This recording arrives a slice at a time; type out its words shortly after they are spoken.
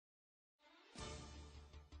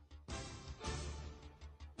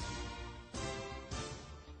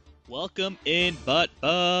Welcome in, butt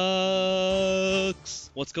bucks.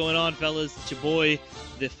 What's going on, fellas? It's your boy,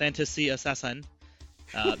 the Fantasy Assassin,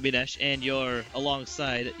 Minesh, and you're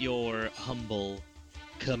alongside your humble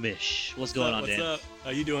Kamish. What's going on, Dan? What's up?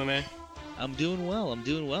 How you doing, man? I'm doing well.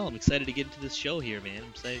 I'm excited to get into this show here, man. I'm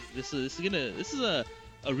excited. This is a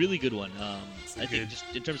really good one. I think just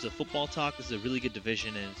in terms of football talk, this is a really good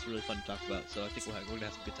division, and it's really fun to talk about. So I think we're gonna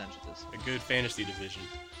have some good times with this. A good fantasy division.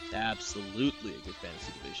 Absolutely a good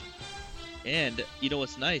fantasy division. And you know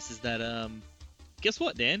what's nice is that guess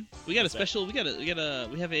what, Dan? We got a special we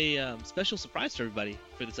have a special surprise for everybody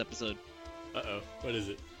for this episode. Uh-oh. What is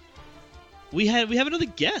it? We have another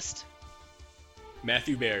guest.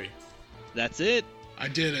 Matthew Berry. That's it. I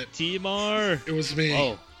did it. TMR. It was me.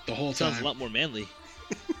 Oh, the whole time. sounds a lot more manly.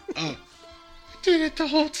 Oh. I did it the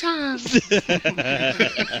whole time.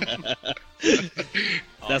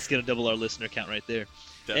 That's gonna double our listener count right there.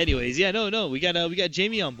 Definitely. Anyways, we got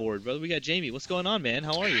Jamie on board, brother. We got Jamie. What's going on, man?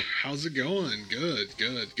 How are you? How's it going? Good.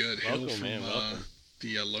 Welcome, Hail from man. Welcome.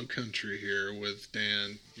 the Low Country here with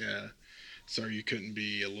Dan. Yeah. Sorry you couldn't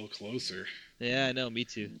be a little closer. Yeah, I know. Me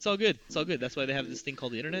too. It's all good. That's why they have this thing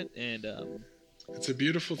called the internet, and It's a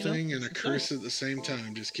beautiful thing and a it's curse at the same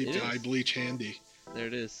time. Just keep It the is. eye bleach handy. there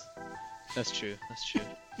it is. That's true.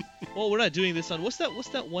 Well, we're not doing this on what's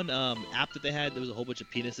that one app that they had? There was a whole bunch of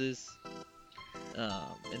penises.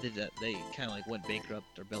 And they kind of like went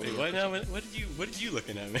bankrupt or belly. Wait, what now? What did you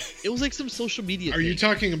looking at, man? It was like some social media. Are thing. you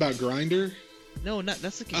talking about Grindr? No, not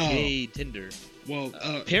that's like a Oh. gay Tinder. Well,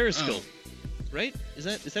 Periscope, right? Is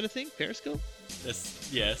that a thing? Periscope?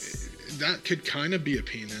 Yes. That could kind of be a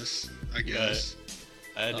penis, I guess.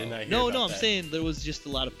 I did not hear No, about I'm that. saying there was just a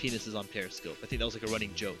lot of penises on Periscope. I think that was like a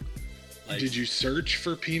running joke. Like, Did you search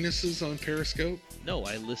for penises on Periscope? No,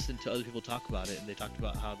 I listened to other people talk about it, and they talked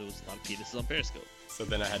about how there was a lot of penises on Periscope. So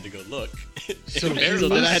then I had to go look. So So you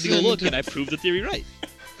then I had to go look, listened- and I proved the theory right.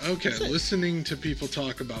 Okay, That's it. listening to people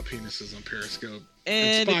talk about penises on Periscope.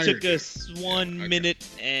 And it Inspired took you. us 1 Yeah, okay. minute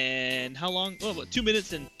and how long? Well, about 2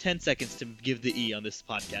 minutes and 10 seconds to give the E on this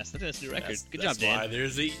podcast. I think that's a new record. Good job, Dan.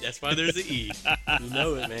 That's why there's the E. You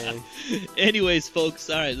know it, man. Anyways, folks,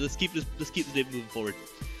 all right, let's keep the day moving forward.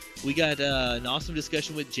 We got an awesome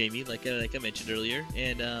discussion with Jamie, like I mentioned earlier,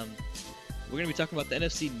 and we're gonna be talking about the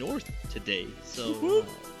NFC North today. So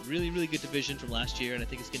really good division from last year, and I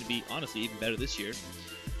think it's gonna be honestly even better this year.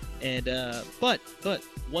 And but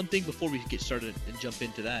one thing before we get started and jump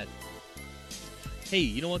into that. Hey,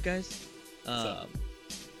 you know what, guys? up?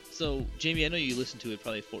 So Jamie, I know you listened to it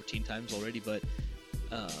probably 14 times already, but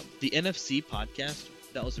the NFC podcast,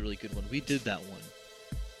 that was a really good one. We did that one.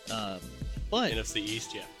 But NFC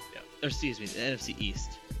East, yeah. or excuse me, the NFC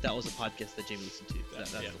East. That was a podcast that Jamie listened to.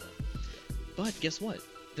 That's Yeah. the one. But guess what?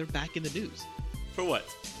 They're back in the news. For what?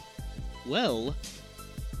 Well,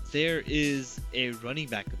 there is a running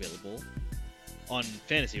back available on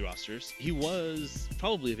fantasy rosters. He was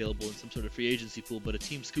probably available in some sort of free agency pool, but a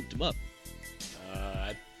team scooped him up.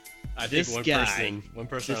 I This think one guy- person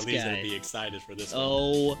this at least guy- gonna be excited for this one.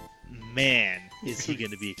 Oh man, is he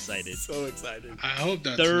going to be excited? So excited. I hope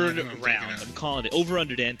that's Third not who I'm round. thinking I'm of. calling it. Over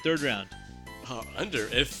under, Dan. Third round.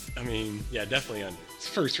 Definitely under. It's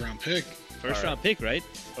a first round pick. First All right. round pick, right?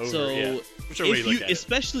 Over, so yeah. Whichever way if you look at it.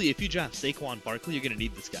 especially if you draft Saquon Barkley, you're going to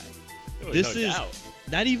need this guy. Oh, this no is- doubt.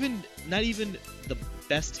 Not even the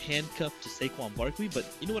best handcuff to Saquon Barkley, but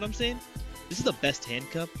you know what I'm saying? This is the best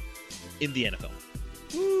handcuff in the NFL.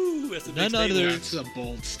 Woo, that's a big None statement. other- That's a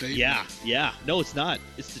bold statement. Yeah. No, it's not.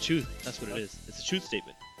 It's the truth. That's what it is. It's a truth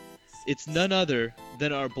statement. It's none other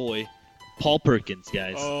than our boy, Paul Perkins,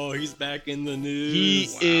 guys. Oh, he's back in the news. He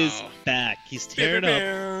Wow. is back. He's tearing up.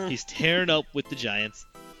 Bear. He's tearing up with the Giants.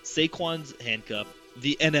 Saquon's handcuff.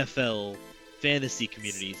 The NFL fantasy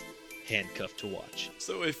community's handcuff to watch.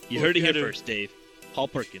 So if You heard it here had to- first, Dave. Paul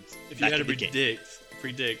Perkins. If you back had to in the game.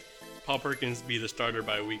 predict, Paul Perkins be the starter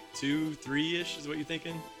by week 2, 3-ish is what you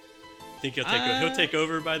thinking? Think he'll take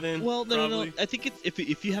over by then? Well, no. probably? I think it's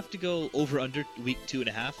if you have to go over under week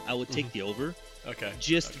 2.5, I would take the over. Okay.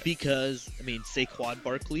 Just okay. because Saquon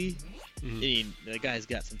Barkley, Mhm. the guy's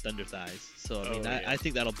got some thunder thighs. So Oh, yeah. I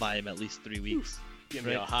think that'll buy him at least 3 weeks. Getting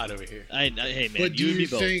me right. all hot over here. Hey man, But do you and me you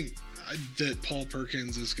both. think that Paul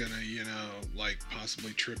Perkins is gonna,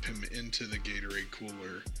 possibly trip him into the Gatorade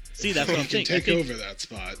cooler? See, that's So what he I'm can saying. take I think, over that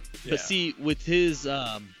spot. Yeah. But see, with his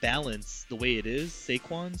balance the way it is,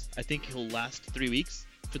 Saquon's, I think he'll last 3 weeks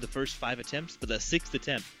for the first 5 attempts, but the 6th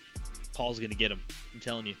attempt, Paul's gonna get him. I'm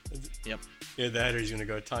telling you. Yeah, that or he's gonna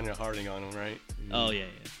go Tanya Harding on him, right? Oh yeah.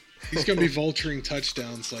 He's gonna be vulturing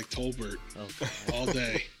touchdowns like Tolbert Oh, God. all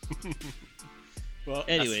day. Well,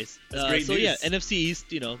 Anyways, that's great so news. yeah, NFC East,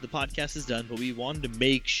 the podcast is done, but we wanted to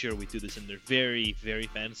make sure we threw this in there. Very, very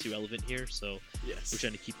fantasy relevant here, so Yes. we're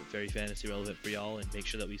trying to keep it very fantasy relevant for y'all and make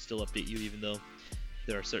sure that we still update you, even though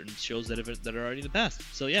there are certain shows that are already in the past.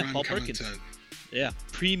 So yeah, Prime Paul Perkins. content. Yeah,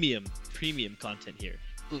 premium content here.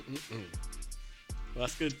 Mm-mm-mm. Well,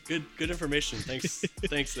 that's good information. Thanks,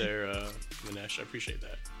 thanks there, Manesh. I appreciate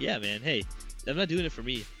that. Yeah, man. Hey, I'm not doing it for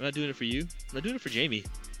me. I'm not doing it for you. I'm not doing it for Jamie.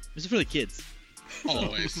 This is for the kids.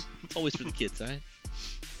 Always. It's always for the kids, all right?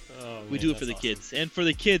 Oh, We man, do it for that's the awesome. kids. And for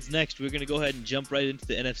the kids next, we're going to go ahead and jump right into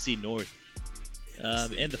the NFC North.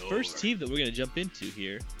 NFC And the first North. team that we're going to jump into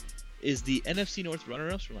here is the NFC North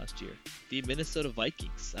runner-ups from last year, the Minnesota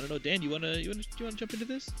Vikings. I don't know, Dan, you wanna jump into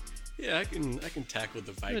this? Yeah, I can tackle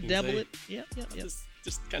the You wanna Vikings. dabble eh? it? Yeah.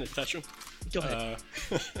 Just kind of touch them. Go ahead.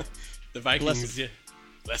 The Vikings, Bless 'em. yeah.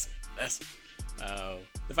 Bless 'em.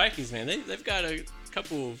 The Vikings, man, they've got a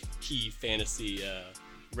couple of key fantasy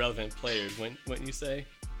relevant players, wouldn't you say?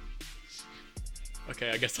 Okay,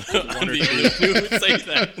 I guess I'm One or the two. only one who would say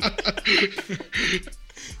that.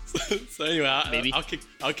 so anyway, Maybe. I'll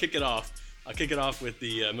kick it off. I'll kick it off with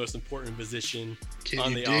the most important position Can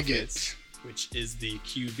on you the dig offense, which is the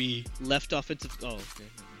QB. Left offensive. Oh, okay.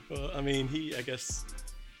 Well, I mean, I guess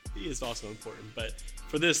he is also important. But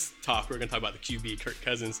for this talk, we're going to talk about the QB, Kirk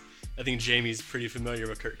Cousins. I think Jamie's pretty familiar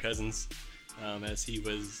with Kirk Cousins, as he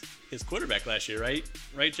was his quarterback last year, right?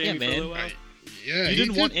 Right, Jamie, Yeah, for a man. little while? Yeah. You he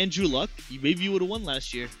didn't did. want Andrew Luck. Maybe you would have won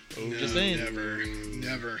last year. Oh, No, Just saying. Never.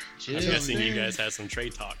 I'm Just guessing you saying. guys had some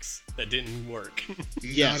trade talks that didn't work.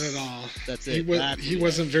 Yes. Not at all. That's He, it. he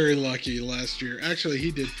wasn't very lucky last year. Actually,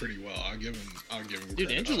 he did pretty well. I'll give him. Dude,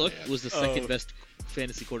 credit Andrew on Luck that. was the second best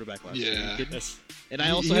fantasy quarterback last year. Are you Yeah. kidding? That's, And I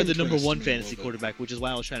He- also he had the number impressed one me a fantasy little bit. quarterback, which is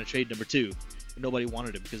why I was trying to trade number two. But nobody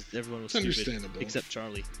wanted him because everyone was It's stupid, understandable. except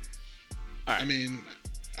Charlie. I mean,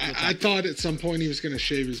 I thought at some point he was going to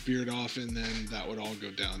shave his beard off, and then that would all go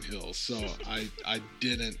downhill. So I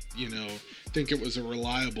didn't, think it was a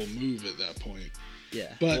reliable move at that point.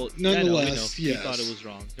 Yeah. But I know, nonetheless, we know. yes. You thought it was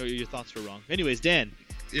wrong. Your thoughts were wrong. Anyways, Dan,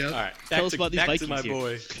 Yeah. all right, Tell us about these back to Vikings my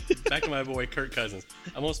boy, back to my boy Kirk Cousins.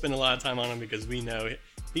 I won't spend a lot of time on him because we know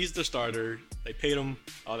he's the starter. They paid him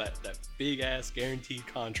all that big ass guaranteed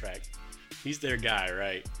contract. He's their guy,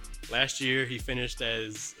 right? Last year he finished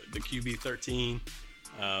as the QB 13,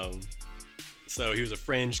 so he was a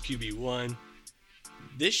fringe QB 1.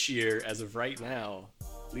 This year, as of right now,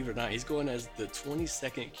 believe it or not, he's going as the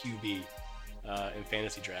 22nd QB in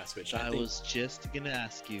fantasy drafts, which I was just going to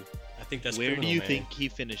ask you, I think that's where do criminal, you man. think he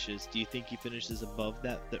finishes? Do you think he finishes above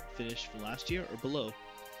that finish from last year or below?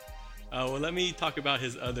 Well, let me talk about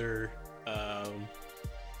his other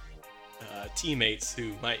teammates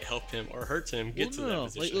who might help him or hurt him get to that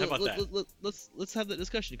position. How about that? Let's have that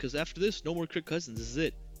discussion because after this, no more Kirk Cousins. This is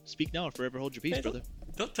it. Speak now or forever hold your peace, Hey, brother.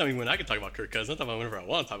 Don't tell me when I can talk about Kirk Cousins. I'm talking about whenever I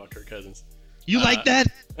want to talk about Kirk Cousins. You like that?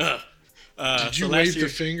 Did you so wave last year,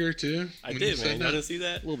 the finger too? I when did, you said man. that? Y'all didn't see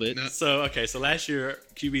that? A little bit. No. So last year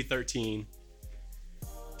QB 13.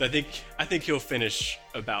 I think he'll finish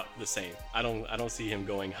about the same. I don't see him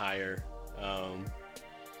going higher.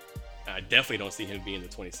 I definitely don't see him being the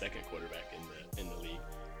 22nd quarterback in the league.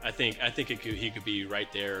 I think he could be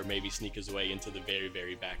right there, or maybe sneak his way into the very,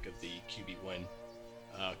 very back of the QB1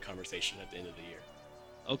 conversation at the end of the year.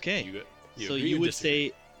 Okay. So agree you or would disagree?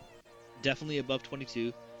 say definitely above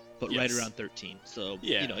 22, but right Yes. around 13. So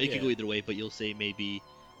Yeah, it could yeah. go either way, but you'll say maybe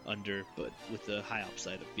under, but with the high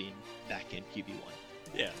upside of being back in QB1.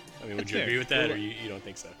 Yeah. I mean, would That's you fair. agree with that, Well, or you don't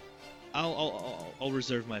think so? I'll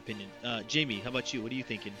reserve my opinion. Jamie, how about you? What are you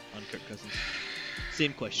thinking on Kirk Cousins?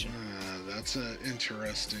 Same question. That's an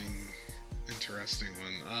interesting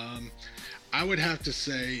one. I would have to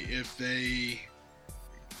say if they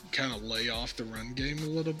kind of lay off the run game a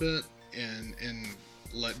little bit and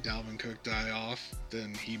let Dalvin Cook die off,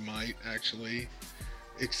 then he might actually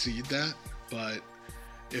exceed that. But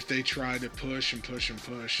if they try to push and push and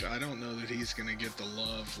push, I don't know that he's going to get the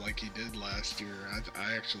love like he did last year.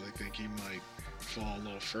 I actually think he might fall a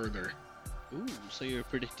little further. Ooh, so you're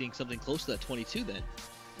predicting something close to that 22 then?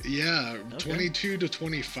 Yeah, Okay. 22 to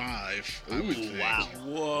 25, I would Ooh, think. wow.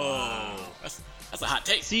 Whoa. That's a hot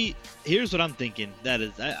take. See, here's what I'm thinking. That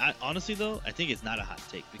is, I honestly though, I think it's not a hot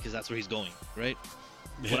take because that's where he's going, right?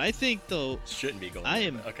 What I think though, Shouldn't be going. I there,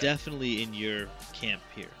 am but okay. definitely in your camp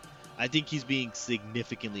here. I think he's being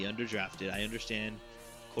significantly underdrafted. I understand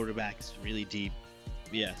quarterback is really deep.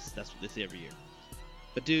 Yes, that's what they say every year.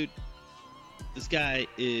 But dude, this guy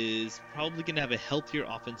is probably going to have a healthier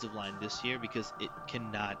offensive line this year because it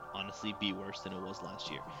cannot honestly be worse than it was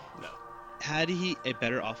last year. No. Had he a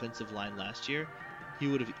better offensive line last year, he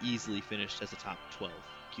would have easily finished as a top 12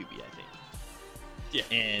 QB, I think. Yeah.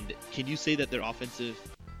 And can you say that their offensive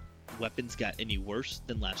weapons got any worse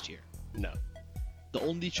than last year? No. The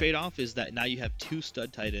only trade-off is that now you have 2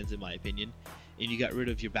 stud tight ends, in my opinion, and you got rid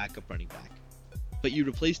of your backup running back. But you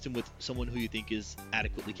replaced him with someone who you think is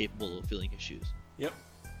adequately capable of filling his shoes. Yep.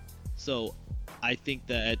 So I think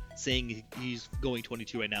that saying he's going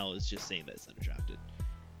 22 right now is just saying that it's underdrafted.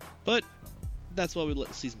 But that's why we let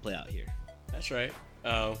the season play out here. That's right.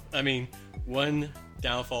 I mean, one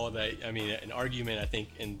downfall an argument I think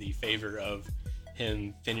in the favor of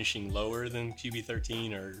him finishing lower than QB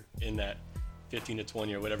 13 or in that 15 to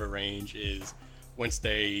 20 or whatever range is once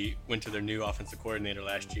they went to their new offensive coordinator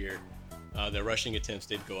last year, their rushing attempts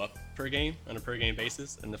did go up per game on a per game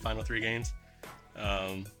basis in the final 3 games.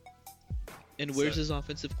 And where's his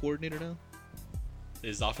offensive coordinator now?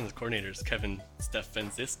 His offensive coordinator is Kevin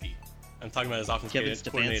Stefanski. I'm talking about his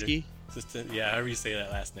offensive coordinator. Stefanski? Yeah, however you say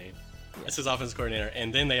that last name. Yeah. That's his offensive coordinator.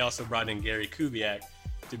 And then they also brought in Gary Kubiak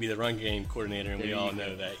to be the run game coordinator, and we all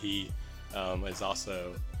know that he is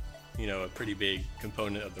also, a pretty big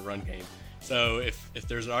component of the run game. So if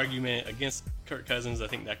there's an argument against Kirk Cousins, I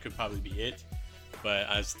think that could probably be it. But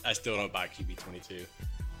I still don't buy QB 22.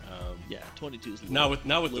 22 is not with a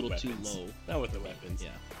the little weapons. too low. Not with the weapons. Yeah,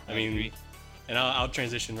 I mean, agree. And I'll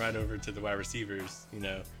transition right over to the wide receivers.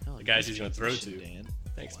 The guys he's going to throw to. Dan.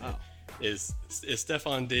 Thanks, Wow. man. Is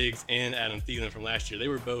Stephon Diggs and Adam Thielen from last year. They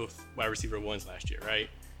were both wide receiver 1s last year, right?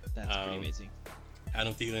 That's pretty amazing.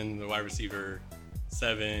 Adam Thielen, the wide receiver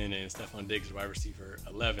 7, and Stephon Diggs, the wide receiver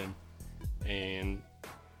 11. And,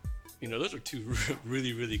 those are 2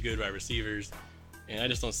 really, really good wide receivers. And I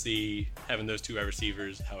just don't see having those 2 wide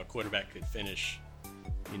receivers, how a quarterback could finish,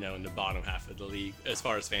 in the bottom half of the league as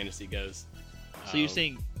far as fantasy goes. So you're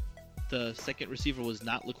saying the second receiver was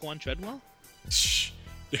not Laquan Treadwell?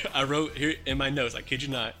 I wrote here in my notes, I kid you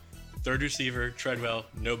not, third receiver, Treadwell,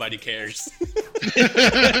 nobody cares.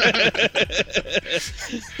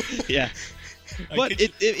 Yeah. But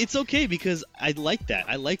it's okay because I like that.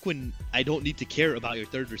 I like when I don't need to care about your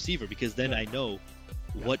third receiver because then I know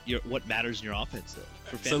what matters in your offense.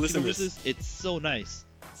 For fantasy purposes, it's so nice.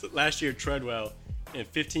 So last year, Treadwell, in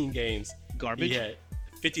 15 games, Garbage? he had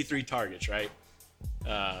 53 targets, right?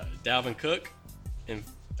 Dalvin Cook, in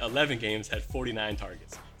 11 games, had 49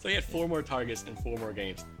 targets. So he had 4 more targets in 4 more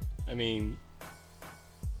games. I mean,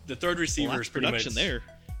 the third receiver is pretty much there.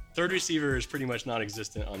 Third receiver is pretty much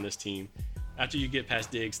non-existent on this team. After you get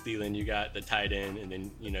past Diggs, Thielen, you got the tight end, and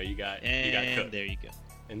then you got Cook. There you go.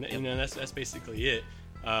 And that's basically it.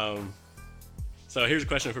 So here's a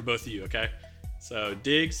question for both of you, okay? So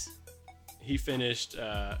Diggs, he finished.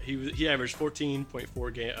 He averaged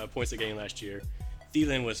 14.4 points a game last year.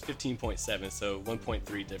 Thielen was 15.7, so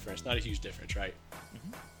 1.3 difference. Not a huge difference, right?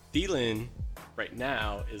 Mm-hmm. Thielen right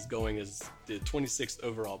now is going as the 26th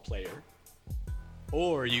overall player.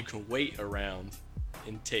 Or you can wait around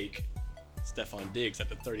and take Stephon Diggs at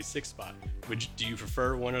the 36th spot. Do you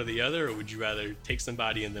prefer one or the other, or would you rather take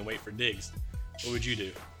somebody and then wait for Diggs? What would you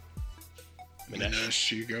do?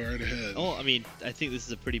 Minesh, you go right ahead. Oh, I mean, I think this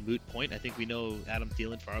is a pretty moot point. I think we know Adam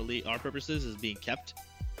Thielen, for our purposes, is being kept.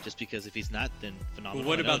 Just because if he's not, then phenomenal. Well,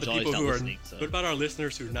 what about the people who are? So. What about our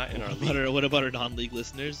listeners who are not in our league? What about our non-league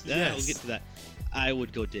listeners? Yeah, yes. We'll get to that. I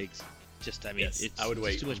would go Diggs. Yes, I would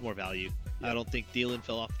wait. It's too much more value. Yep. I don't think Thielen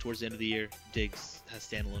fell off towards the end of the year. Diggs has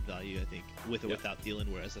standalone value, I think, with or without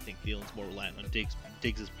Thielen. Whereas I think Thielen's more reliant on Diggs'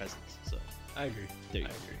 presence. So I agree. I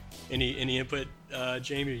agree. Any input,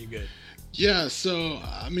 Jamie? Are you good? Yeah, so,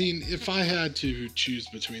 I mean, if I had to choose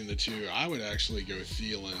between the 2, I would actually go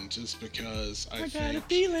Thielen just because I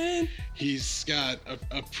think he's got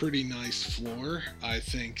a pretty nice floor. I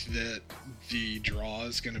think that the draw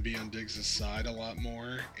is going to be on Diggs' side a lot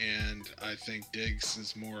more, and I think Diggs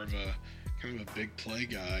is more of a kind of a big play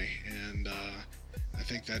guy, and I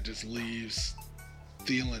think that just leaves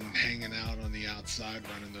Thielen hanging out on the outside,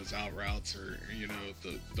 running those out routes or,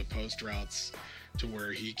 the post routes, to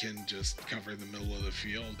where he can just cover the middle of the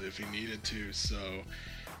field if he needed to. So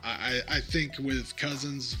I think with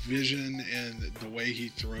Cousins' vision and the way he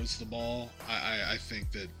throws the ball, I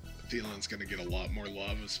think that Thielen's going to get a lot more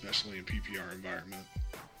love, especially in PPR environment.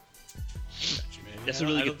 Gotcha, man. That's a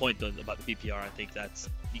really good point, though, about the PPR. I think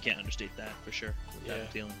you can't understate that for sure.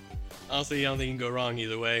 Thielen. Honestly, I don't think you can go wrong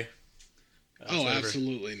either way.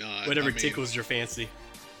 Absolutely not. Whatever tickles your fancy.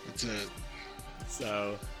 That's it.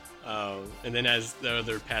 So, and then as the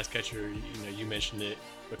other pass catcher, you mentioned it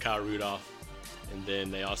with Kyle Rudolph, and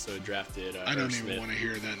then they also drafted. I don't even want to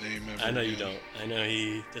hear that name ever. I know you don't. I know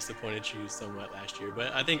he disappointed you somewhat last year,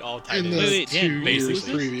 but I think all tight ends. Wait, Dan, years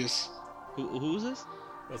previous. Who was this?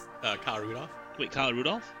 Kyle Rudolph. Wait, Kyle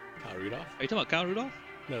Rudolph? Kyle Rudolph. Are you talking about Kyle Rudolph?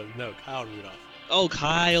 No, Kyle Rudolph. Oh,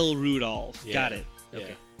 Kyle Rudolph. Yeah, Got it. yeah.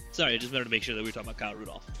 Okay. Sorry, I just wanted to make sure that we were talking about Kyle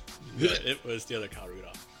Rudolph. It was the other Kyle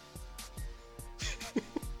Rudolph.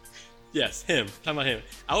 Yes, him. Talking about him.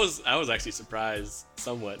 I was actually surprised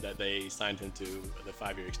somewhat that they signed him to the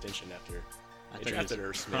 5-year extension after I they thought drafted he was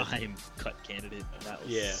Irv a Smith. prime cut candidate. That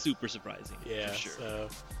was Yeah. super surprising. Yeah, for sure. so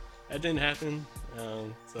that didn't happen.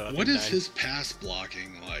 So I What think is his pass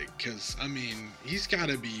blocking like? Because I mean, he's got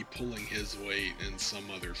to be pulling his weight in some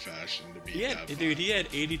other fashion to be. He had, that dude, fine. he had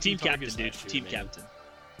 82 Team captain, targets dude. last year, Team man. captain.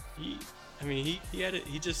 He had it.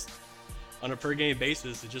 He just on a per game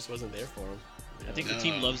basis, it just wasn't there for him. I think the No.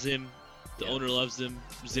 team loves him. The Yeah. owner loves him.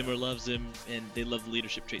 Zimmer loves him, and they love the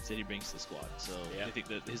leadership traits that he brings to the squad. So Yeah. I think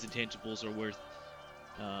that his intangibles are worth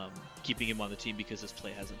keeping him on the team because his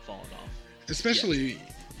play hasn't fallen off. Especially,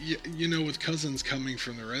 you know, with Cousins coming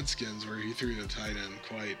from the Redskins, where he threw the tight end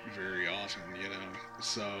quite very often, you know.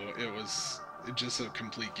 So it was just a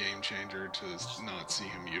complete game changer to not see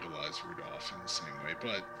him utilize Rudolph in the same way.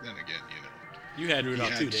 But then again, you know, You had he Rudolph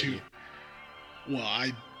had too, didn't you? Well,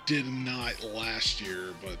 I did not last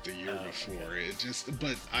year, but the year Oh, before. It just,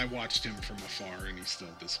 but I watched him from afar, and he still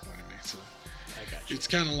disappointed me. So I got you. it's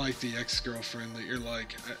kind of like the ex-girlfriend that you're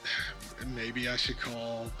like, maybe I should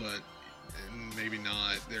call, but maybe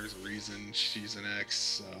not. There's a reason she's an ex,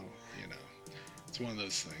 so you know, it's one of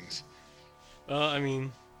those things. Well, I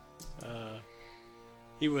mean,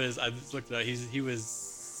 he was. I just looked it up. He was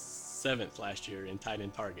 7th last year in tight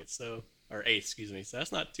end targets, so or 8th, excuse me. So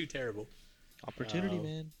that's not too terrible. Opportunity, Oh,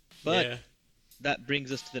 man. But yeah. that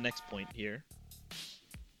brings us to the next point here.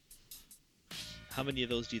 How many of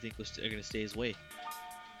those do you think are going to stay his way?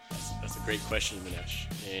 That's a great question, Minesh.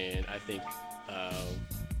 And I think, I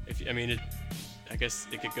guess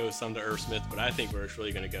it could go some to Irv Smith, but I think where it's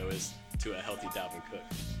really going to go is to a healthy Dalvin Cook.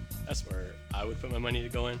 That's where I would put my money to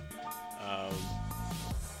go in.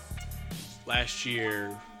 Last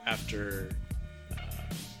year, after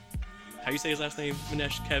how you say his last name,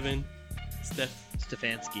 Minesh? Kevin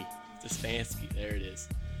Stefanski. Stefanski. There it is.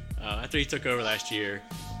 After he took over last year,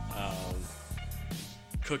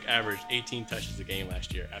 Cook averaged 18 touches a game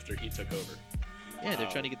last year after he took over. Yeah, they're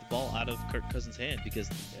trying to get the ball out of Kirk Cousins' hand because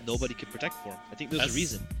nobody could protect for him. I think there's a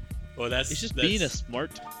reason. Well, It's just being a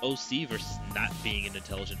smart OC versus not being an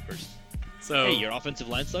intelligent person. So Hey, your offensive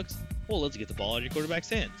line sucks? Well, let's get the ball out of your quarterback's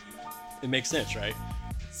hands. it makes sense, right?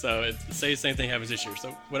 So say the same thing happens this year.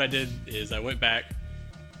 So what I did is I went back.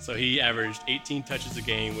 So he averaged 18 touches a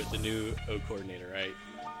game with the new O coordinator, right?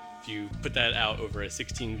 If you put that out over a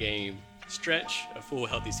 16-game stretch, a full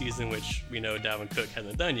healthy season, which we know Dalvin Cook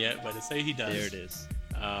hasn't done yet, but to say he does. There it is.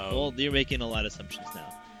 Um, Well, you're making a lot of assumptions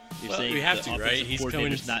now. You're Well, saying we have the to, offensive right? He's coming-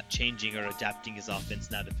 coordinator's not changing or adapting his offense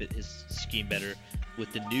now to fit his scheme better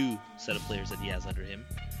with the new set of players that he has under him.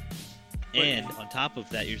 But- And on top of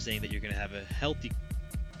that, you're saying that you're going to have a healthy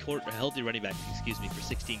running back, for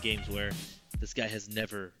 16 games, where this guy has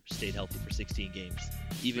never stayed healthy for 16 games,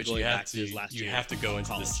 even but going you have back to his last you year. have to go of into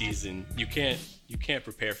the college. season. You can't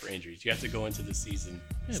prepare for injuries. You have to go into the season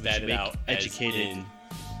Yeah, but you statted make out as educated in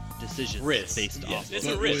decisions risk. based Yes, off it's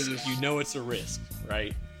of a But risk. with- You know it's a risk,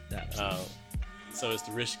 right? that. So it's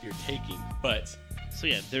the risk you're taking. But So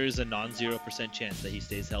yeah, there is a non-0% chance that he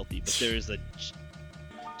stays healthy, but there is a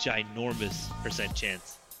ginormous percent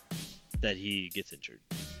chance that he gets injured.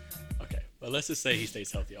 okay, but let's just say he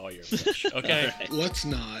stays healthy all year. Fresh, okay. All right. Let's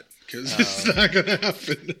not, because it's not gonna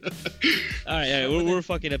happen. All right, we're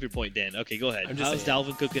fucking up your point, Dan. Okay, go ahead. I'm just How's saying.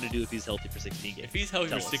 Dalvin Cook gonna do if he's healthy for 16 games? If he's healthy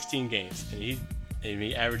Tell for us. 16 games and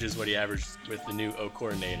he averages what he averaged with the new O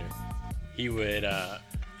coordinator, he would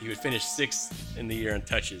finish 6th in the year in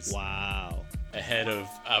touches, Wow. ahead of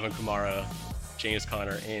Alvin Kamara, James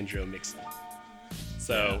Conner, and Joe Mixon.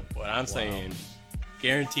 So what I'm saying,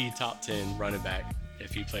 guaranteed top 10 running back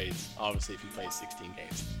if he plays 16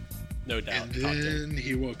 games, no doubt. And top 10. then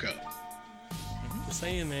he woke up. Just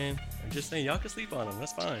saying, man. I'm just saying, y'all can sleep on him.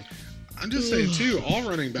 That's fine. I'm just saying too. All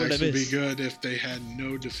running What did I backs would be miss? good if they had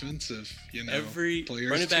no defensive, Every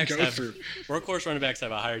players running to backs go have through. workhorse running backs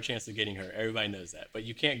have a higher chance of getting hurt. Everybody knows that, but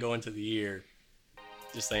you can't go into the year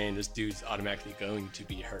just saying this dude's automatically going to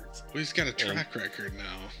be hurt. Well, he's got a track record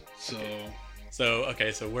now, so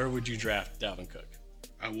So where would you draft Dalvin Cook?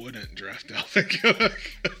 I wouldn't draft Dalvin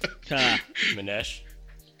Cook. Ha. Manesh?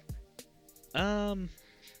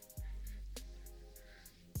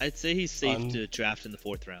 I'd say he's safe On- to draft in the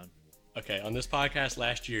 4th round. Okay, on this podcast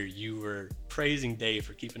last year, you were praising Dave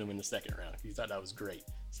for keeping him in the 2nd round. You thought that was great.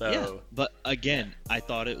 So Yeah, but again, I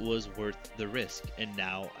thought it was worth the risk, and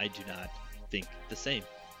now I do not think the same.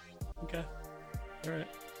 okay, all right.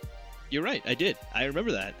 You're right. I did. I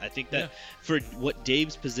remember that. I think that Yeah. for what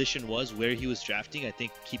Dave's position was, where he was drafting, I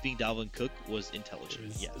think keeping Dalvin Cook was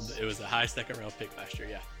intelligent. Yes. It was a high second round pick last year.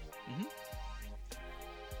 Yeah. Mhm.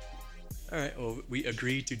 All right. Well, we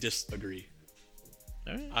agree to disagree.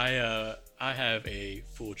 All right. I have a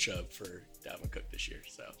full chub for Dalvin Cook this year.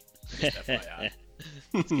 So just FYI.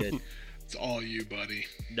 That's good. It's all you, buddy.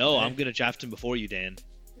 No, Okay. I'm gonna draft him before you, Dan.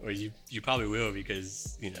 Or you probably will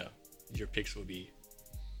because your picks will be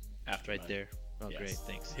after Right mine. there. Oh, Yes. great.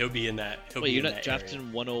 Thanks. He'll be in that. He'll Wait, be you're in not that drafting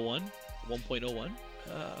area. 101, 1.01?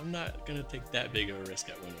 I'm not gonna take that big of a risk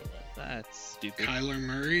at 101. That's stupid. Kyler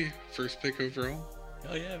Murray, first pick overall.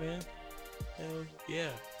 Hell yeah, man. Hell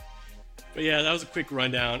yeah. But yeah, that was a quick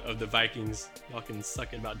rundown of the Vikings. Y'all can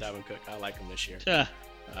suck it about Dalvin Cook. I like him this year.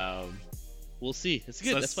 Um, We'll see. It's So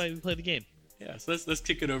good. let's- That's why we play the game. yeah, so let's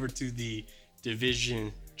kick it over to the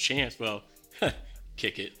division champs. Well,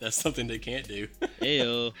 kick it. That's something they can't do.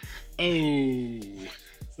 Ayo. Oh,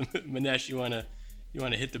 Manesh, you wanna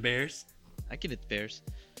hit the Bears? I can hit the Bears.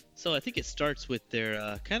 So I think it starts with their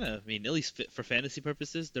at least for fantasy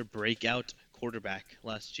purposes, their breakout quarterback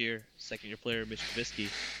last year, second-year player Mitch Trubisky.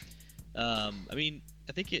 I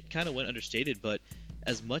think it kind of went understated, but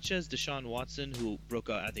as much as Deshaun Watson, who broke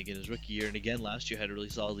out, I think, in his rookie year, and again last year had a really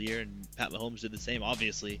solid year, and Pat Mahomes did the same,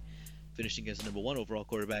 obviously, finishing as the number 1 overall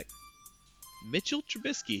quarterback, Mitchell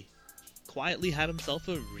Trubisky quietly had himself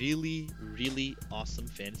a really, really awesome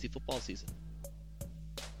fantasy football season.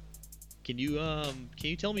 Can you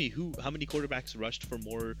tell me how many quarterbacks rushed for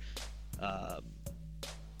more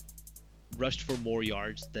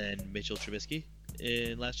yards than Mitchell Trubisky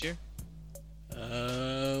in last year?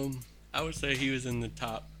 I would say he was in the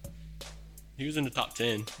top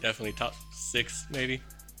 10, definitely top 6 maybe.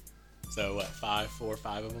 So what, 4 or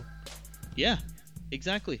 5 of them? Yeah,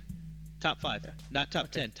 exactly. Top 5, not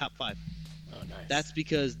top 10, top 5. Oh, nice. That's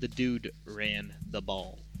because the dude ran the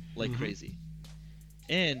ball like Mhm. crazy,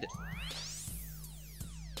 and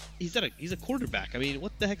he's a quarterback. I mean,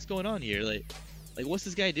 what the heck's going on here? Like what's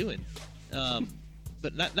this guy doing?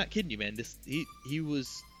 But not kidding you, man. He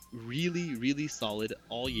was really, really solid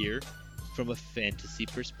all year from a fantasy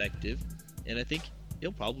perspective, and I think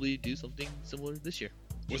he'll probably do something similar this year.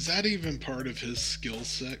 was that even part of his skill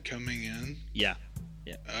set coming in? Yeah,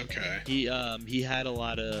 Okay. he had a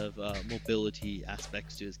lot of mobility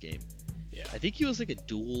aspects to his game. Yeah. I think he was like a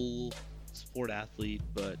dual sport athlete,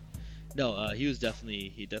 but no, he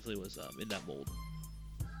definitely was in that mold.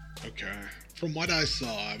 Okay. From what I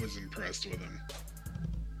saw, I was impressed with him.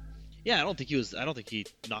 Yeah, I don't think he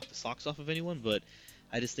knocked the socks off of anyone, but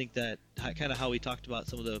I just think that kind of how we talked about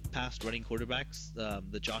some of the past running quarterbacks,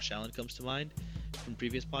 the Josh Allen comes to mind from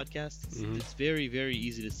previous podcasts. Mhm. It's very, very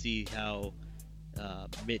easy to see how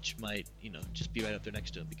Mitch might, just be right up there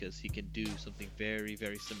next to him because he can do something very,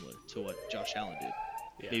 very similar to what Josh Allen did.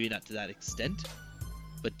 Yeah. Maybe not to that extent,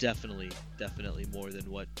 but definitely more than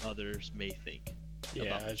what others may think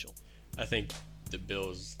about Mitchell. I think the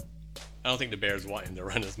Bills. I don't think the Bears want him to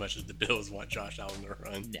run as much as the Bills want Josh Allen to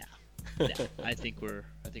run. Nah. I think we're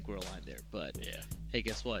aligned there. But Yeah. hey,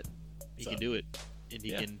 guess what? He So, can do it, and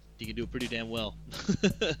he yeah. can do it pretty damn well.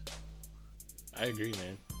 I agree,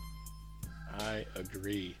 man. I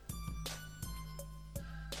agree.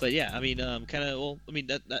 But yeah, I mean,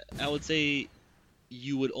 that I would say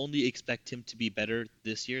you would only expect him to be better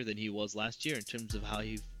this year than he was last year in terms of how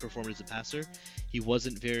he performed as a passer. He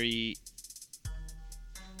wasn't very,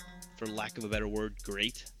 for lack of a better word,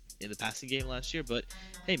 great in the passing game last year. But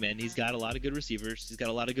hey, man, he's got a lot of good receivers. He's got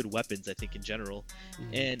a lot of good weapons, I think, in general,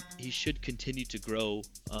 and he should continue to grow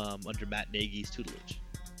under Matt Nagy's tutelage.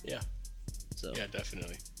 Yeah. So Yeah,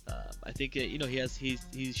 definitely. I think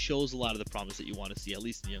he shows a lot of the promise that you want to see, at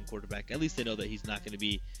least in a young quarterback. At least they know that he's not going to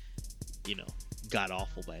be, god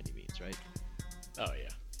awful by any means, right? Oh yeah.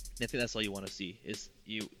 And I think that's all you want to see is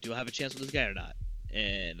do I have a chance with this guy or not?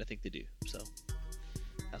 And I think they do. So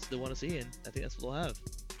that's what they want to see, and I think that's what they'll have.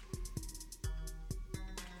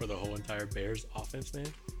 For the whole entire Bears offense, man.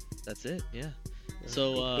 That's it. Yeah.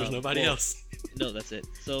 So There's nobody else. No, that's it.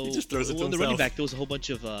 So He just throws it to the running himself. back, there was a whole bunch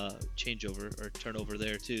of changeover or turnover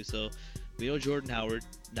there too. So we know Jordan Howard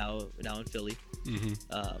now in Philly,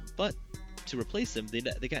 Mm-hmm. but to replace him,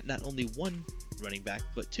 they got not only one running back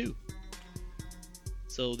but two.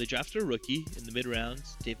 So they drafted a rookie in the mid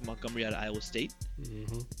rounds, David Montgomery out of Iowa State,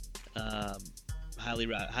 Mm-hmm.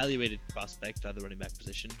 highly rated prospect out of the running back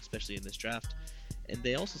position, especially in this draft. And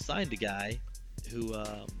they also signed a guy who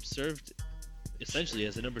served essentially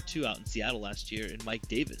as a number 2 out in Seattle last year, in Mike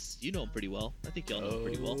Davis. You know him pretty well. I think y'all know him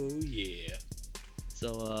pretty well. Oh yeah.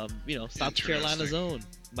 So, South Carolina's own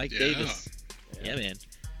Mike Yeah. Davis. Yeah, man.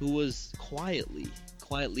 Who was quietly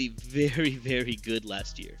quietly very, very good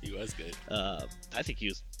last year. He was good. I think he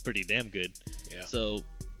was pretty damn good. Yeah. So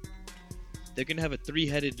they're gonna have a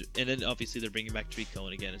three-headed, and then obviously they're bringing back Tariq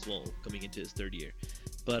Cohen again as well, coming into his third year.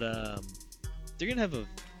 But they're gonna have a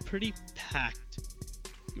pretty packed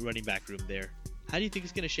running back room there. How do you think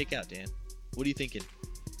it's gonna shake out, Dan? What are you thinking?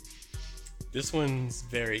 This one's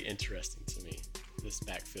very interesting to me. This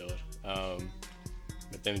backfield,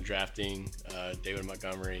 with them drafting David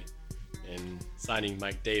Montgomery and signing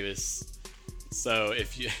Mike Davis. So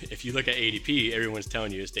if you look at ADP, everyone's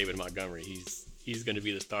telling you it's David Montgomery. He's going to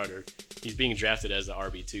be the starter. He's being drafted as the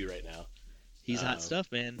RB2 right now. He's hot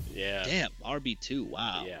stuff, man. Yeah. Damn, RB2.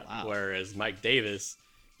 Wow. Yeah. Wow. Whereas Mike Davis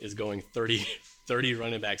is going 30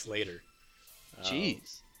 running backs later.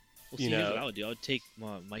 Jeez. Well, see, here's what I would do. I would take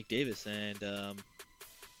Mike Davis and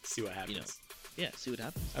see what happens. See what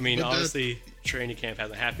happens. I mean, obviously, training camp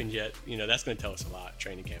hasn't happened yet. That's going to tell us a lot.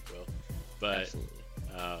 Training camp will. But absolutely.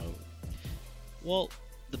 Well,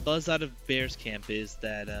 the buzz out of Bears camp is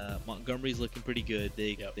that Montgomery's looking pretty good.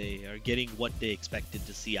 They are getting what they expected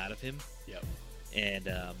to see out of him. Yep. And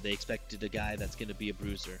they expected a guy that's going to be a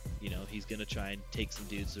bruiser. He's going to try and take some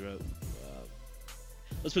dudes throughout.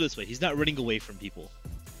 Let's put it this way: he's not running away from people.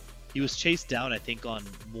 He was chased down, I think, on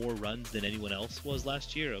more runs than anyone else was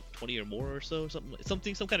last year, of 20 or more or so, some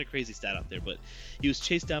kind of crazy stat out there. But he was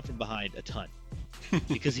chased down from behind a ton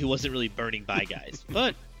because he wasn't really burning by guys.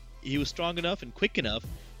 But he was strong enough and quick enough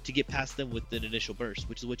to get past them with an initial burst,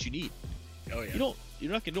 which is what you need. Oh yeah. You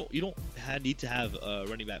don't need to have a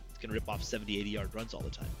running back that's gonna rip off 70, 80-yard runs all the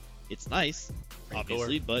time. It's nice,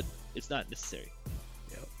 obviously, but it's not necessary.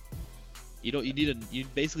 Yep. You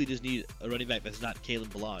basically just need a running back that's not Kalen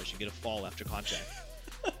Ballage. You're gonna fall after contact.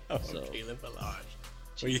 Kalen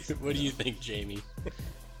Ballage. What do you think, Jamie?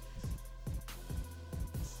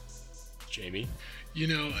 Jamie?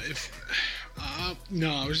 No,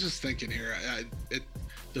 I was just thinking here.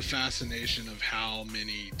 The fascination of how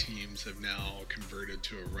many teams have now converted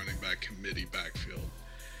to a running back committee backfield.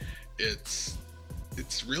 It's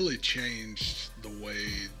really changed the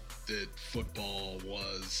way that football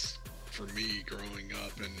was for me growing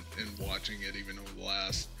up and watching it even over the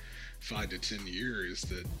last 5 to 10 years,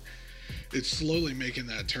 that it's slowly making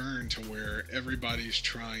that turn to where everybody's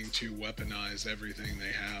trying to weaponize everything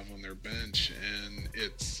they have on their bench, and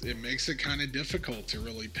it makes it kind of difficult to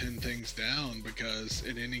really pin things down, because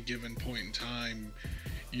at any given point in time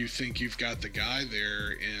you think you've got the guy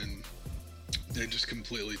there and they just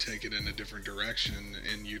completely take it in a different direction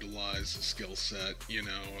and utilize the skill set,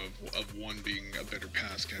 of one being a better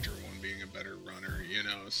pass catcher, one being a better runner,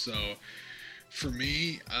 so for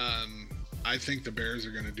me, I think the Bears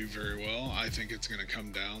are going to do very well. I think it's going to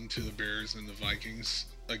come down to the Bears and the Vikings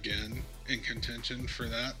again in contention for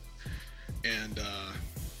that. And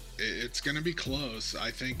it's going to be close.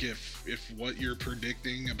 I think if what you're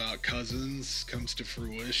predicting about Cousins comes to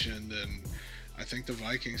fruition, then I think the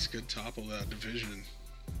Vikings could topple that division.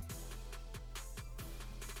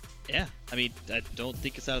 Yeah, I mean, I don't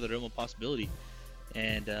think it's out of the realm of possibility.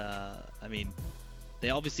 And, they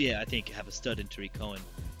obviously, I think, have a stud in Tariq Cohen.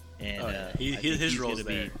 And his role's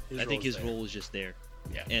there. I think his role is just there.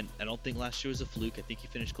 Yeah. And I don't think last year was a fluke. I think he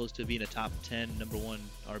finished close to being a top 10, number 1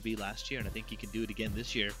 RB last year, and I think he can do it again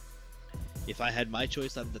this year. If I had my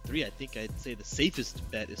choice out of the three, I think I'd say the safest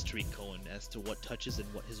bet is Tariq Cohen as to what touches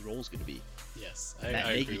and what his role is going to be. Yes, Matt I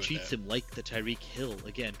Nagy agree with treats that. him like the Tyreek Hill,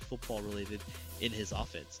 again, football related, in his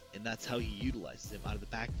offense, and that's how he utilizes him out of the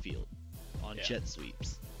backfield on jet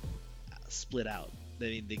sweeps, split out. I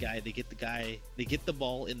mean, they get the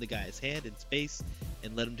ball in the guy's hand in space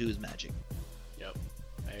and let him do his magic. Yep,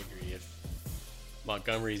 I agree. If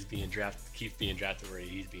Montgomery's keeps being drafted where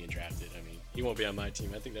he's being drafted, I mean, he won't be on my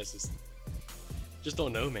team. I think that's just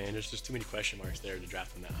don't know, man. There's just too many question marks there to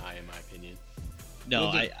draft him that high, in my opinion.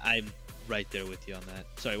 No, I'm right there with you on that.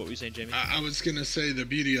 Sorry, what were you saying, Jamie? I was going to say the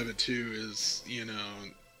beauty of it, too, is,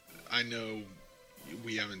 I know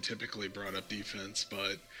we haven't typically brought up defense,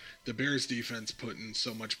 but the Bears defense putting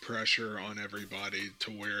so much pressure on everybody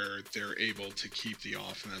to where they're able to keep the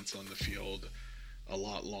offense on the field a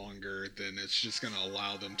lot longer, then it's just going to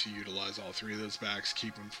allow them to utilize all three of those backs,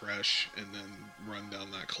 keep them fresh, and then run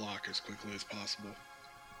down that clock as quickly as possible.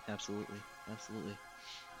 Absolutely.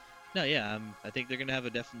 No, yeah, I think they're going to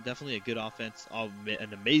have definitely a good offense.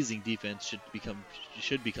 An amazing defense should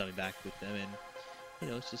be coming back with them,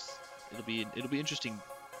 and it'll be interesting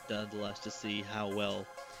nonetheless to see how well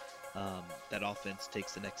that offense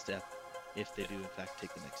takes the next step, if they do in fact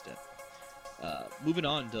take the next step. Moving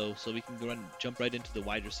on though, so we can jump right into the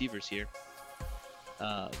wide receivers here,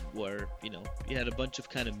 where you had a bunch of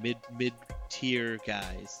kind of mid-tier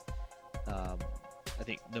guys. I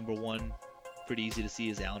think number one, pretty easy to see,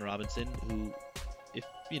 is Allen Robinson, who, if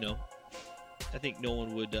I think no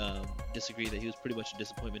one would disagree that he was pretty much a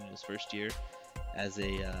disappointment in his first year as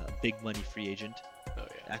a big money free agent Oh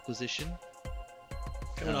yeah. acquisition.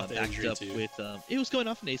 Coming off the Backed injury up too. with it was going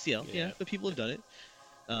off an ACL, Yeah. but people have done it.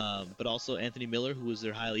 But also Anthony Miller, who was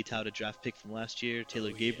their highly touted draft pick from last year. Taylor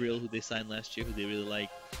Oh, Gabriel, yeah. who they signed last year, who they really like.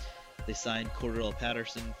 They signed Cordell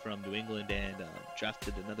Patterson from New England and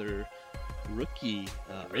drafted another rookie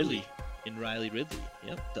early in Riley Ridley.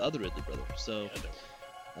 Yep, the other Ridley brother. So Yeah,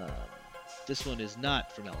 they're- this one is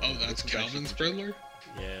not from Alabama. Oh, that's This one's actually Calvin from Georgia.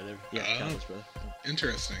 Spredler? yeah, they're Yeah, Oh. Calvin's brother.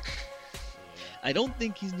 Interesting. yeah. I don't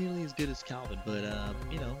think he's nearly as good as Calvin, but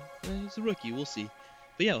he's a rookie. We'll see.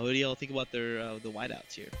 But yeah, what do y'all think about their the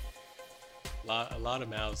wideouts here? A lot of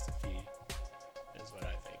mouths to feed is what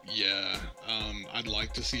I think. Yeah, I'd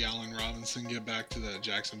like to see Allen Robinson get back to that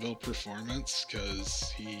Jacksonville performance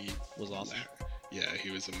because he Was awesome. Yeah, he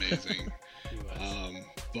was amazing. He was.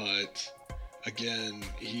 But again,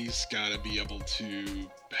 he's got to be able to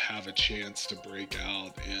have a chance to break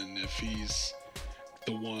out, and if he's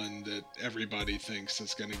the one that everybody thinks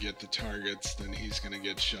is going to get the targets, then he's going to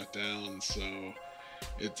get shut down. So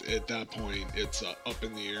it's at that point, it's up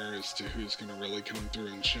in the air as to who's going to really come through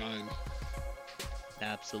and shine.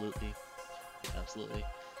 Absolutely.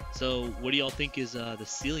 So, what do y'all think is the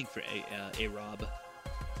ceiling for a Rob?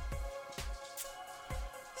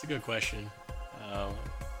 It's a good question. I was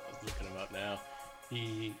looking him up now.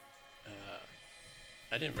 He,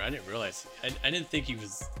 I didn't realize. I didn't think he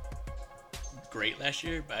was great last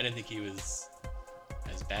year, but I didn't think he was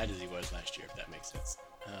as bad as he was last year. If that makes sense.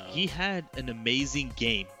 He had an amazing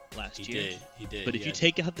game last He year. did. But if He you had-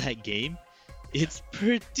 take out that game, it's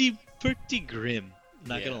pretty grim.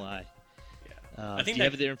 Not Yeah. gonna lie. Yeah. Do think you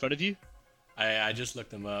have that- it there in front of you? I just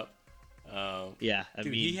looked him up. Yeah, I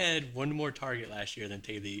Dude, mean, he had one more target last year than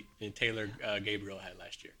Taylor Gabriel had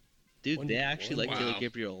last year. dude, one- they actually like wow. Taylor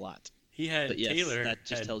Gabriel a lot. He had But yes, Taylor that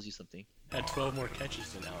just had, tells you something. had 12 more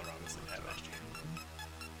catches than Allen Robinson had last year.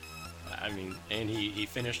 I mean, and he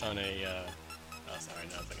finished on a. Oh, sorry,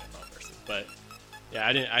 no, I was thinking of the wrong person. But yeah,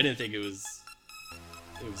 I didn't think it was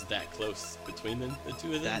that close between them, the two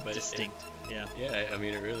of them. That but distinct. Yeah. yeah, I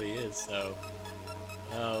mean, it really is. So,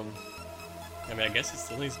 I mean, I guess his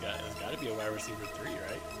ceiling's has got to be a wide receiver 3,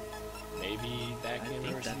 right? Maybe back I end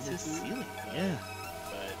think wide that's receiver his 2. ceiling. Yeah.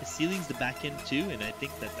 But His ceiling's the back end too, and I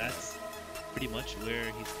think that's pretty much where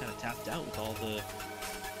he's kind of tapped out with all the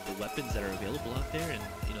weapons that are available out there, and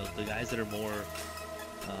the guys that are more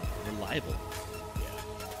reliable.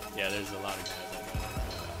 yeah, there's a lot of guys I got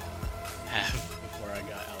have before I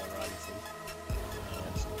got Allen Robinson.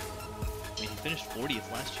 I mean, he finished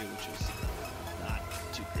 40th last year, which was not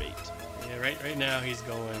too great. Yeah, right now he's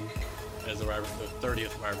going as the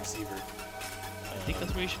 30th wide receiver. I think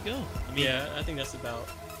that's where he should go. I mean, Yeah, I think that's about.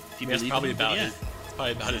 if you That's believe probably in him, about yeah. his. It's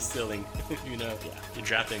probably about his ceiling. Yeah. You're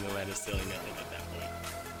drafting him at his ceiling. I think at that point.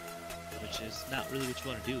 Which is not really what you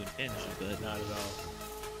want to do in fantasy, but Not at all.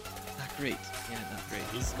 not great. Yeah, not great.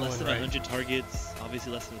 He's Less going than right. 100 targets,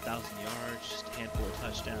 obviously less than 1,000 yards, just a handful of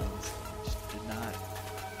touchdowns. Just did not.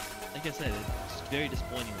 Like I said, it's very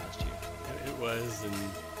disappointing last year. It was, and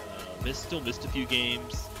Still missed a few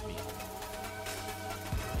games. I mean, in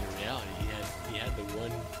reality, he had the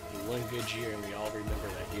one good year, and we all remember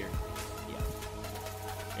that year.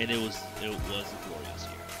 and it was a glorious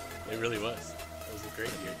year. It really was. It was a great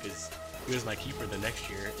year because he was my keeper the next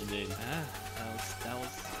year, and then That was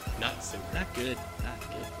not so great. not good. Not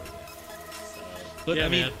good for you. So, But yeah, I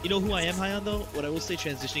mean, man. you know who I am high on though? What I will say,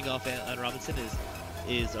 transitioning off Allen Robinson,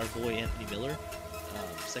 is our boy Anthony Miller,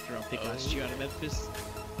 second round pick last year out of Memphis.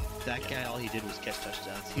 That guy, all he did was catch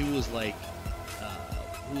touchdowns. He was like,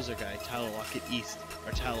 who was our guy? Tyler Lockett East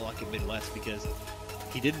or Tyler Lockett Midwest, because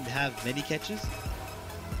he didn't have many catches,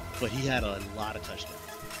 but he had a lot of touchdowns.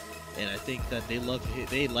 And I think that they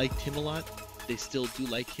liked him a lot. They still do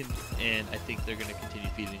like him, and I think they're going to continue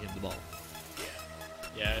feeding him the ball.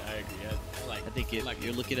 Yeah, I agree. I like. I think if like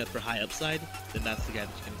you're him. looking at for high upside, then that's the guy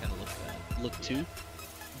that you can kind of look to.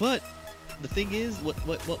 But the thing is,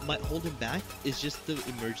 what might hold him back is just the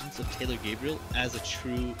emergence of Taylor Gabriel as a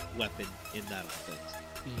true weapon in that offense.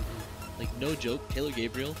 Mhm. Like, no joke, Taylor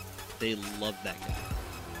Gabriel, they love that guy.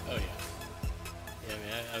 Oh yeah. Yeah,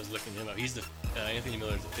 man. I was looking him up. He's the Anthony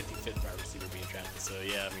Miller's the 55th wide receiver being drafted. So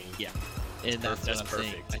yeah, I mean. Yeah. And that's That's what I'm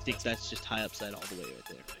saying. perfect. I think that's just high upside all the way right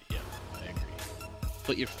there. Yeah, I agree.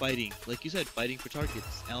 But you're fighting, like you said, fighting for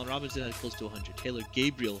targets. Allen Robinson had close to 100. Taylor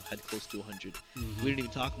Gabriel had close to 100. We didn't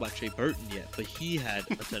even talk about Trey Burton yet, but he had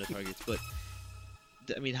a ton of targets. But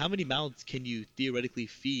I mean, how many mouths can you theoretically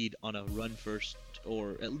feed on a run first,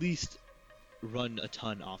 or at least run a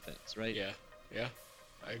ton offense, right? Yeah,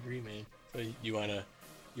 I agree, man. So you wanna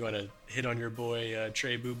hit on your boy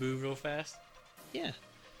Trey Boo Boo real fast? Yeah.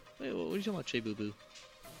 Wait, what are you talking about, Trey Boo Boo?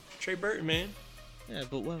 Trey Burton, man. Yeah,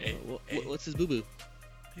 but Hey, hey. what's his boo boo?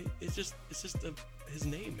 It's just his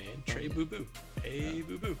name, man. Oh, Trey yeah. Boo Boo. Hey,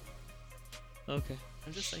 Boo Boo. Okay.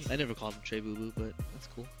 I'm just saying. I never called him Trey Boo Boo, but that's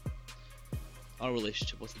cool. Our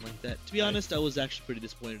relationship wasn't like that. To be I- honest, I was actually pretty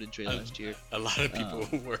disappointed in Trey last year. A lot of people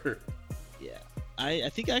were. Yeah. I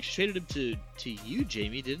think I actually traded him to you,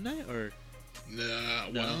 Jamie, didn't I? Or Nah,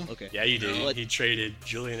 no? well, Okay. Yeah, you did. No. What? He traded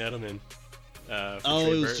Julian Edelman. For Oh,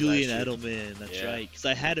 Trey it was Burton Julian last year. Edelman. That's Yeah. right. Because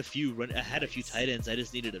I had a few tight ends. I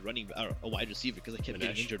just needed a wide receiver because I kept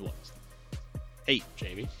getting Manesh. injured once.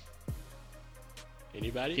 Jamie.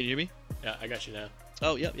 Anybody? Can you hear me? Yeah, I got you now.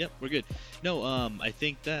 Oh, yep, we're good. No, I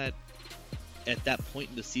think that at that point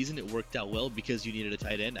in the season it worked out well because you needed a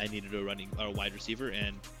tight end, I needed a wide receiver,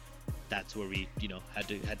 and that's where we, had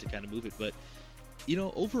to kind of move it. But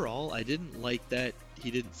overall, I didn't like that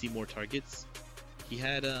he didn't see more targets. He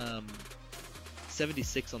had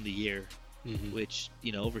 76 on the year, Mm-hmm. which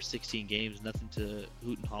over 16 games, nothing to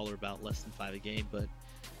hoot and holler about, less than 5 a game. But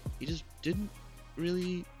he just didn't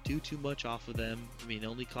really do too much off of them. I mean,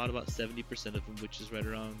 only caught about 70% of them, which is right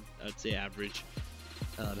around, I'd say, average.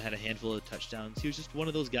 Had a handful of touchdowns. He was just one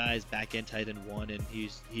of those guys, back end tight end one, and he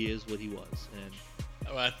is what he was.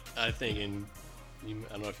 And Well, I think, I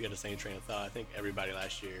don't know if you had the same train of thought. I think everybody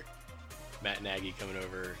last year, Matt Nagy coming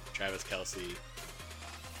over, Travis Kelce,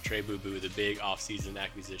 Trey Boo Boo, the big offseason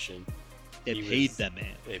acquisition. they He paid was- that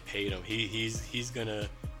man. They paid him. He's gonna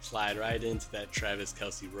slide right into that Travis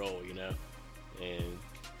Kelce role, And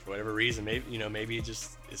for whatever reason, maybe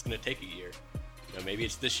it's gonna take a year. Maybe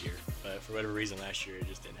it's this year, but for whatever reason, last year it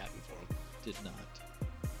just didn't happen for him. Did not.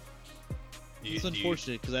 Do It's do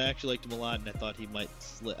unfortunate because I actually liked him a lot, and I thought he might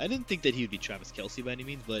slip. I didn't think that he would be Travis Kelce by any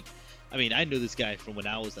means, but I mean, I knew this guy from when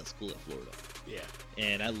I was at school at Florida, Yeah,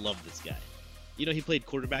 and I love this guy. He played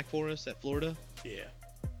quarterback for us at Florida. yeah,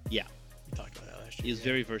 Yeah. We talked about that last year. He was yeah.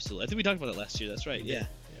 very versatile. I think we talked about that last year. That's right. Yeah.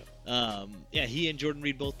 Yeah, he and Jordan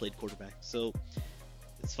Reed both played quarterback, so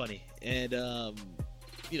it's funny. And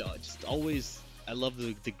just always, I love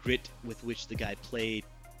the grit with which the guy played.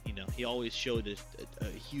 He always showed a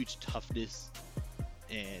huge toughness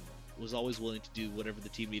and was always willing to do whatever the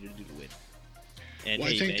team needed to do to win. And Well,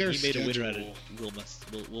 I hey, think man, their he made a winner out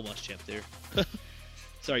schedule- of Will Muschamp there.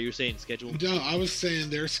 Sorry, you were saying schedule? No, I was saying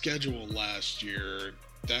their schedule last year,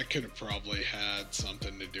 that could have probably had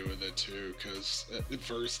something to do with it too, because at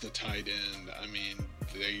first the tight end, I mean,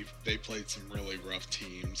 they played some really rough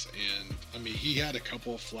teams, and I mean, he had a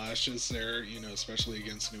couple of flashes there, especially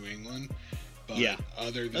against New England. But Yeah.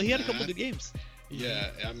 other than He had a that, couple good games.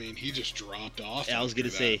 yeah, I mean, he just dropped off. I was after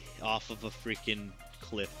gonna that. say off of a freaking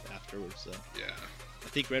cliff afterwards. So Yeah. I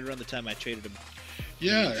think right around the time I traded him.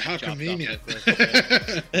 Yeah, He how chopped off convenient.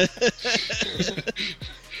 that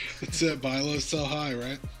That's it, buy low, sell high,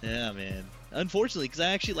 right? Yeah, man. Unfortunately, because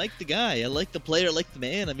I actually like the guy. I like the player. I like the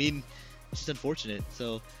man. I mean, it's just unfortunate.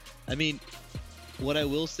 So, I mean, what I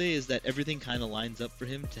will say is that everything kind of lines up for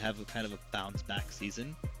him to have a kind of a bounce back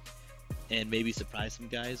season and maybe surprise some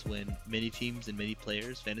guys when many teams and many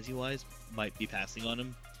players, fantasy-wise, might be passing on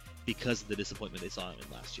him because of the disappointment they saw him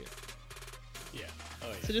in last year. Yeah. Oh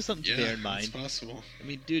yeah. So just something Yeah, to bear in it's mind. possible. I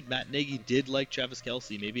mean, dude, Matt Nagy did like Travis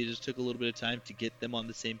Kelce. Maybe it just took a little bit of time to get them on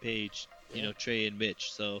the same page, Yeah. Trey and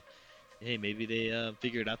Mitch. So, hey, maybe they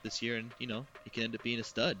figure it out this year, and he can end up being a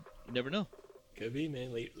stud. You never know. Could be,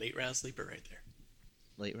 man. Late round sleeper right there.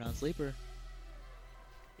 Late round sleeper.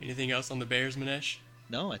 Anything else on the Bears, Manesh?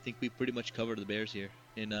 No, I think we pretty much covered the Bears here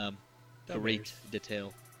in The great Bears.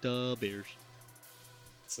 detail. The Bears.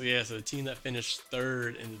 So the team that finished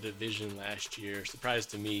third in the division last year, surprise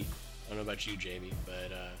to me. I don't know about you, Jamie, but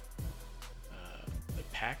the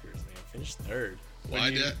Packers, man, finished third. Well,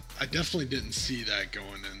 When you- I definitely didn't see that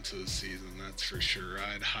going into the season, that's for sure.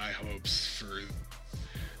 I had high hopes for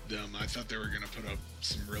them. I thought they were going to put up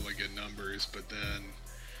some really good numbers, but then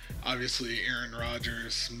obviously Aaron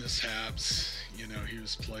Rodgers mishaps, he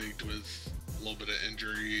was plagued with a little bit of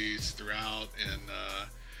injuries throughout, and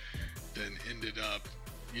then ended up,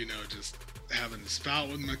 just having to spout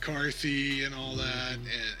with McCarthy and all that,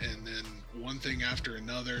 and then one thing after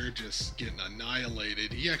another, just getting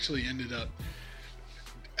annihilated. He actually ended up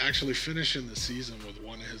finishing the season with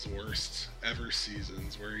one of his worst ever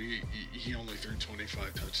seasons, where he only threw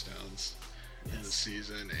 25 touchdowns in the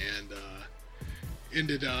season, and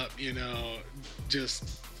ended up,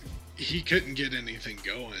 just he couldn't get anything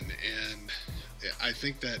going. And I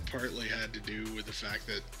think that partly had to do with the fact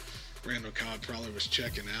that Randall Cobb probably was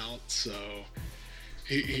checking out, so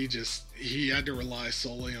he had to rely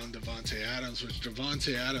solely on Devontae Adams, which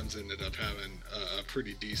Devontae Adams ended up having a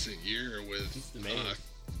pretty decent year with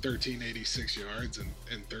 1386 yards and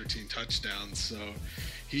 13 touchdowns. So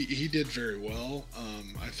he did very well.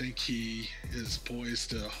 I think he is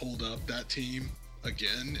poised to hold up that team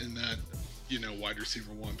again in that wide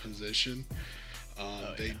receiver one position.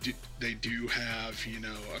 They do have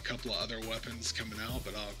a couple of other weapons coming out,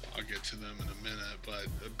 but I'll get to them in a minute. But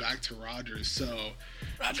back to Rodgers. So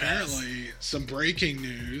apparently some breaking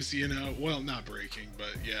news. Well, not breaking,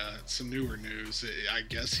 but yeah, some newer news. I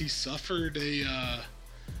guess he suffered a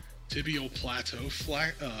tibial plateau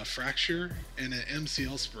fracture and an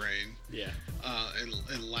MCL sprain. Yeah.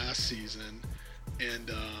 In last season,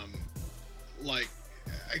 and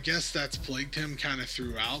I guess that's plagued him kind of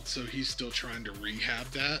throughout, so he's still trying to rehab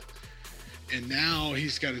that. And now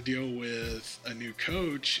he's got to deal with a new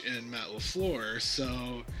coach in Matt LaFleur.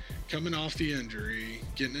 So coming off the injury,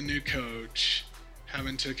 getting a new coach,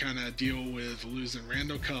 having to kind of deal with losing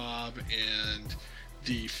Randall Cobb and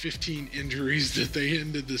the 15 injuries that they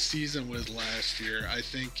ended the season with last year, I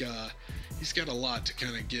think he's got a lot to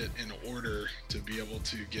kind of get in order to be able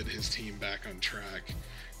to get his team back on track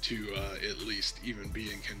to at least even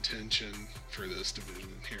be in contention for this division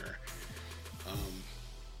here.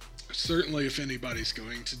 Certainly, if anybody's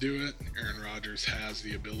going to do it, Aaron Rodgers has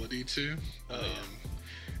the ability to.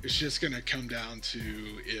 It's just going to come down to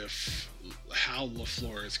how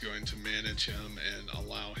LaFleur is going to manage him and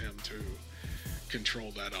allow him to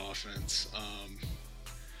control that offense.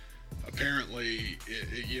 Apparently,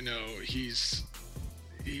 he's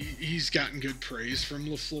gotten good praise from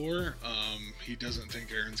LaFleur. He doesn't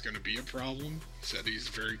think Aaron's going to be a problem. He said he's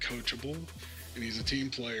very coachable and he's a team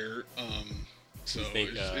player. So you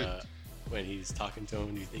think when he's talking to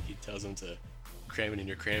him, do you think he tells him to cram it in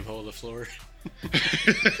your cram hole, LaFleur?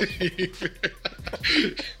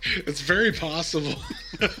 It's very possible.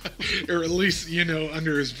 Or at least,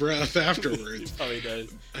 under his breath afterwards. He probably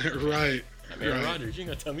does. Right. Aaron Rodgers, you ain't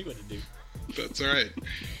going to tell me what to do. That's right.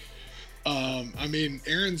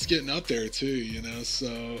 Aaron's getting up there too,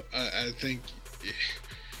 so I think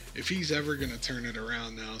if he's ever going to turn it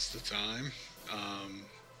around, now's the time.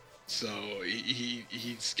 So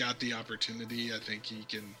he's got the opportunity. I think he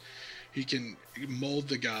can mold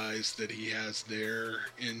the guys that he has there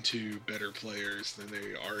into better players than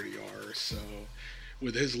they already are. So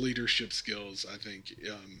with his leadership skills, I think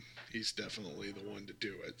he's definitely the one to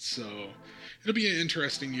do it. So it'll be an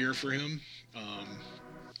interesting year for him.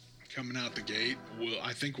 Coming out the gate,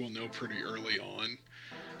 I think we'll know pretty early on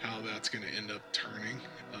how that's going to end up turning.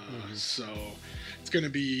 So it's going to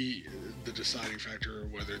be the deciding factor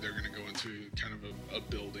whether they're going to go into kind of a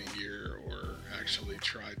building year or actually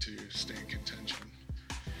try to stay in contention.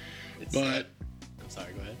 I'm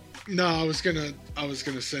sorry, go ahead. No, I was gonna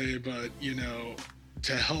say, but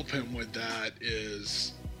to help him with that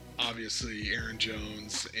is obviously Aaron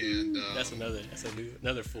Jones and that's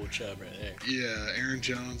another full chub right there. Yeah, Aaron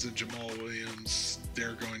Jones and Jamal Williams,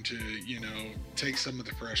 they're going to take some of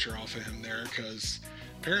the pressure off of him there, because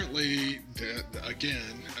apparently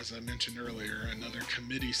again, as I mentioned earlier, another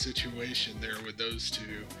committee situation there with those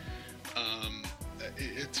two.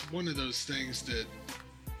 It's one of those things that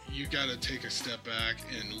you got to take a step back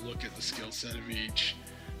and look at the skill set of each.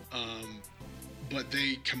 But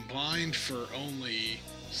they combined for only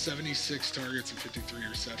 76 targets and 53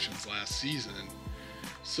 receptions last season.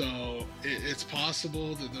 So it's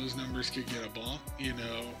possible that those numbers could get a bump,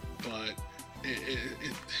 but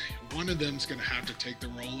one of them's going to have to take the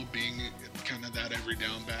role of being kind of that every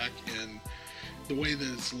down back. And the way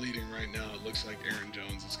that it's leading right now, it looks like Aaron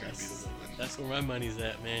Jones is going to be the one. That's where my money's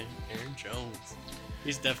at, man. Aaron Jones.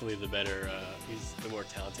 He's definitely the better, he's the more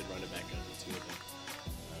talented running back of the two of them.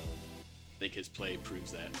 I think his play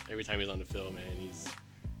proves that. Every time he's on the field, man, he's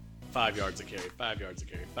 5 yards a carry, 5 yards a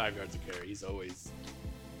carry, 5 yards a carry. He's always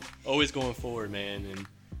going forward, man. And,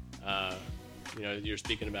 you're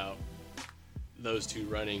speaking about those two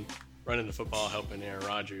running the football, helping Aaron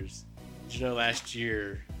Rodgers. Did you know last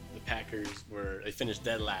year the Packers they finished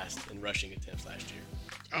dead last in rushing attempts last year?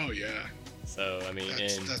 Oh, yeah. So,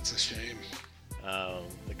 that's a shame.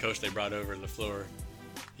 The coach they brought over, LaFleur,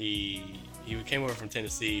 he came over from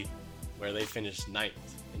Tennessee, where they finished 9th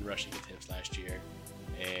in rushing attempts last year,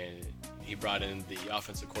 and he brought in the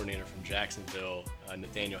offensive coordinator from Jacksonville,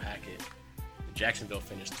 Nathaniel Hackett. Jacksonville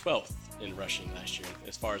finished 12th in rushing last year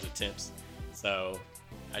as far as attempts. So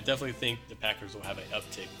I definitely think the Packers will have an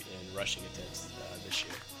uptick in rushing attempts this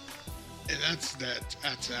year. And that's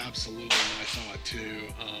absolutely my thought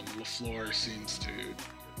too. LaFleur seems to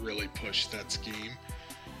really push that scheme,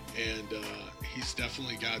 and he's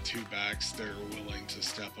definitely got two backs that are willing to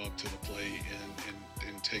step up to the plate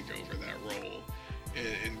and take over that role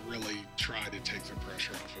and really try to take the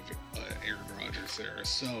pressure off of Aaron Rodgers there.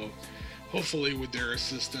 So hopefully with their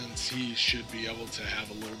assistance, he should be able to have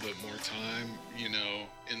a little bit more time,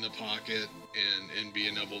 in the pocket and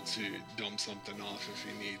being able to dump something off if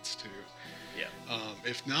he needs to. Yeah.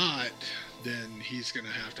 If not, then he's going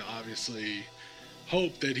to have to obviously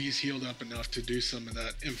hope that he's healed up enough to do some of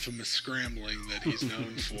that infamous scrambling that he's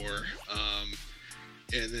known for.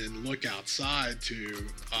 And then look outside to,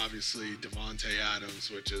 obviously, Davante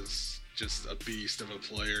Adams, which is just a beast of a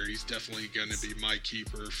player. He's definitely going to be my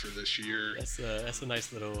keeper for this year. That's a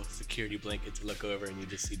nice little security blanket to look over, and you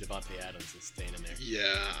just see Davante Adams is standing there.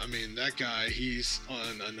 Yeah, I mean, that guy, he's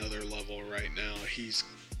on another level right now. He's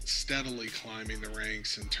steadily climbing the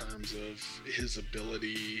ranks in terms of his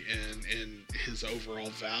ability and his overall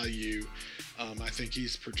value. I think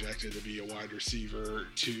he's projected to be a wide receiver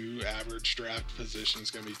 2. Average draft position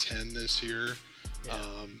is going to be 10 this year, Yeah.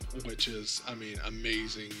 Which is, I mean,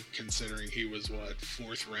 amazing considering he was,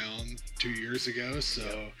 4th round 2 years ago. So,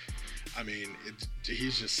 Yeah. I mean,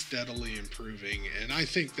 he's just steadily improving. And I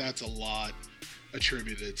think that's a lot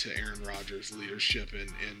attributed to Aaron Rodgers' leadership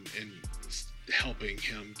and helping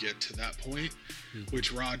him get to that point,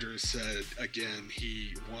 which Rodgers said, again,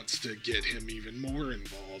 he wants to get him even more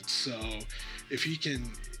involved. So if he can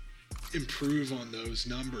improve on those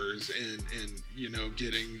numbers and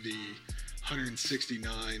getting the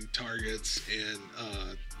 169 targets and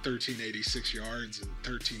 1386 yards and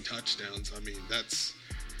 13 touchdowns, I mean, that's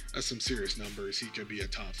some serious numbers. He could be a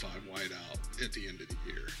top 5 wideout at the end of the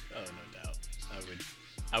year. Oh, no doubt.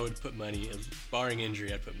 I would put money, barring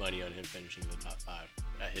injury, I'd put money on him finishing in the top 5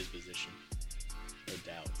 at his position. No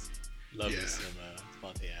doubt. Love to see him,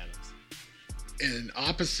 Davante Adams. And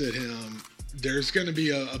opposite him, there's going to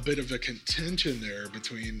be a bit of a contention there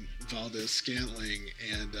between Valdez-Scantling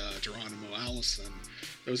and Geronimo Allison.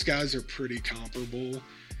 Those guys are pretty comparable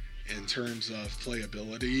in terms of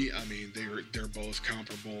playability. I mean, they're both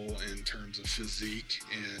comparable in terms of physique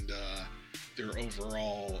and their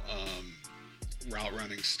overall route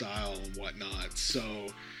running style and whatnot. So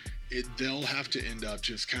they'll have to end up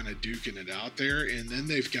just kind of duking it out there. And then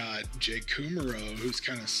they've got Jake Kumaro, who's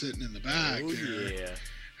kind of sitting in the back there,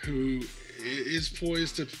 who is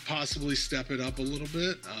poised to possibly step it up a little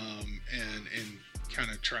bit and kind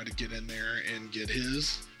of try to get in there and get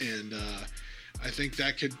his. And I think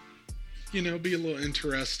that could, be a little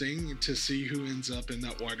interesting to see who ends up in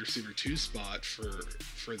that wide receiver 2 spot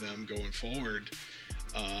for them going forward.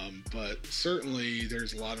 But certainly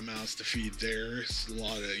there's a lot of mouths to feed there. It's a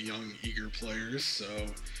lot of young, eager players. So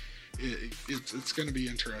it's going to be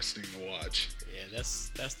interesting to watch. Yeah,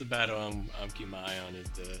 that's the battle I'm keeping my eye on, is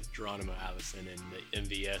the Geronimo Allison and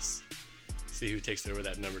the MVS. See who takes over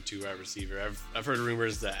that number 2 wide receiver. I've heard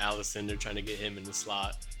rumors that Allison, they're trying to get him in the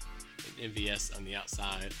slot, and MVS on the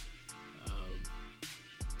outside.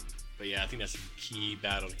 But yeah, I think that's a key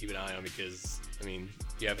battle to keep an eye on because, I mean,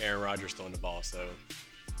 you have Aaron Rodgers throwing the ball, so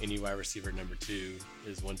any wide receiver number 2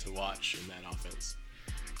 is one to watch in that offense.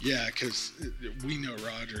 Yeah, because we know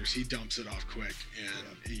Rodgers, he dumps it off quick,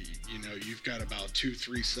 and you've got about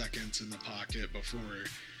 2-3 seconds in the pocket before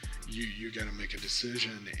you got to make a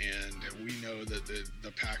decision, and we know that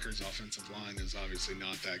the Packers' offensive line is obviously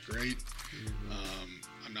not that great.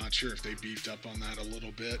 I'm not sure if they beefed up on that a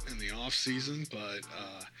little bit in the off season, but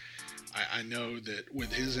I know that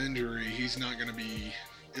with his injury, he's not going to be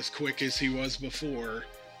as quick as he was before,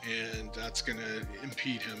 and that's going to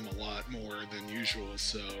impede him a lot more than usual.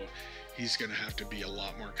 So he's going to have to be a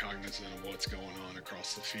lot more cognizant of what's going on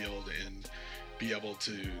across the field and be able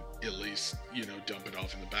to at least, dump it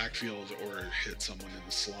off in the backfield or hit someone in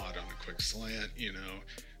the slot on a quick slant,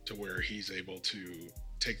 to where he's able to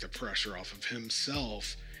take the pressure off of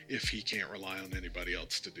himself if he can't rely on anybody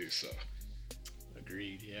else to do so.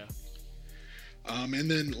 Agreed, yeah. And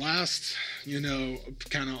then last,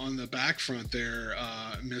 kind of on the back front there,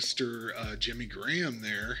 Mr. Jimmy Graham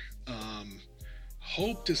there.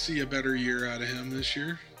 Hope to see a better year out of him this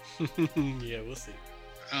year. Yeah, we'll see.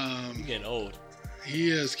 He's getting old.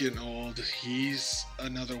 He is getting old. He's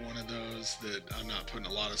another one of those that I'm not putting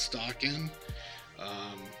a lot of stock in.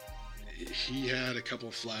 He had a couple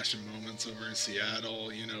of flashing moments over in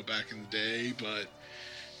Seattle, back in the day, but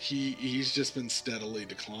he's just been steadily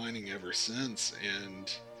declining ever since.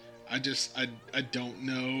 And I don't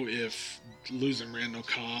know if losing Randall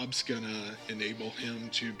Cobb's gonna enable him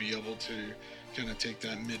to be able to kind of take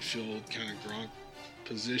that midfield kind of Gronk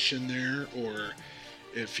position there, or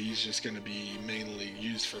if he's just going to be mainly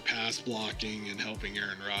used for pass blocking and helping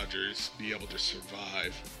Aaron Rodgers be able to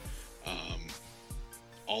survive.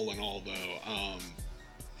 All in all, though,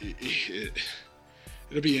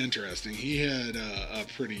 it'll be interesting. He had a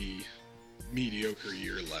pretty mediocre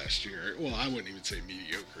year last year. Well, I wouldn't even say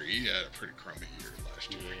mediocre. He had a pretty crummy year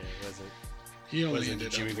last year. Yeah, it wasn't. He only wasn't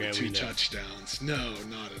ended Jimmy up Graham with we 2 know. touchdowns. No,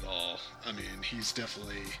 not at all. I mean, he's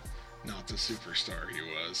definitely not the superstar he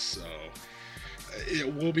was. So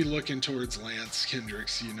we'll be looking towards Lance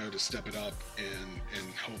Kendricks, to step it up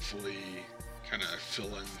and hopefully kind of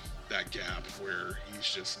fill in that gap where he's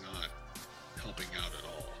just not helping out at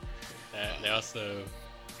all. They also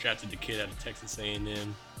drafted the kid out of Texas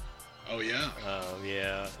A&M. Oh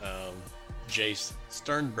yeah, Jace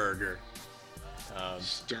Sternberger.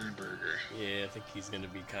 Sternberger. Yeah, I think he's going to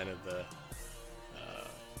be kind of the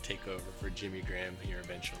takeover for Jimmy Graham here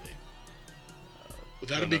eventually. Well,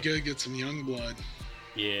 that'd be good. Get some young blood.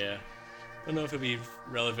 Yeah. I don't know if he'll be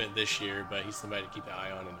relevant this year, but he's somebody to keep an eye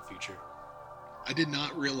on in the future. I did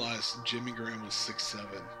not realize Jimmy Graham was 6'7".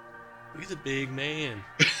 He's a big man.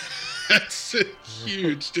 That's a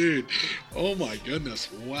huge dude. Oh my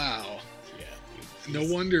goodness. Wow. Yeah. No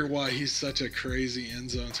wonder why he's such a crazy end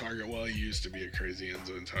zone target. Well, he used to be a crazy end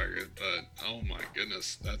zone target, but oh my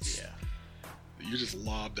goodness. You just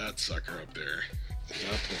lobbed that sucker up there at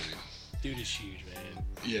that point. Dude is huge, man.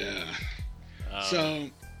 Yeah. So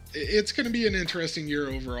it's going to be an interesting year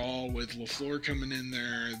overall with LaFleur coming in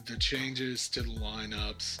there, the changes to the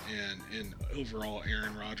lineups, and overall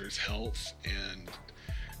Aaron Rodgers' health and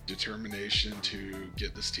determination to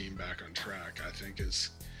get this team back on track. I think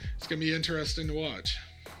it's going to be interesting to watch.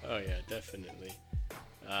 Oh yeah, definitely.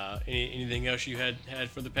 Anything else you had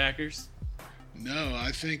for the Packers? No,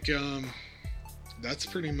 I think that's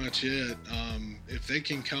pretty much it. If they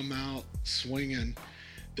can come out swinging,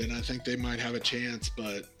 then I think they might have a chance,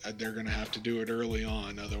 but they're going to have to do it early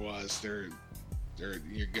on. Otherwise, you're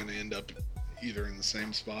going to end up either in the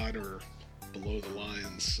same spot or below the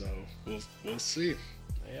Lions. So we'll see.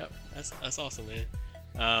 Yep, that's awesome,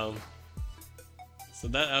 man. So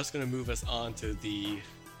that I was going to move us on to the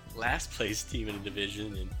last place team in the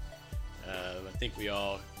division, and I think we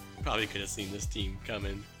all probably could have seen this team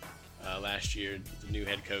coming last year. The new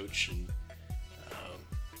head coach and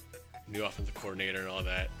new offensive coordinator and all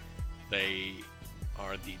that. They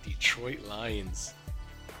are the Detroit Lions.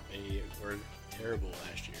 They were terrible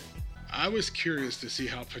last year. I was curious to see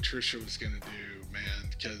how Patricia was going to do, man,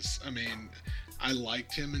 because, I mean, I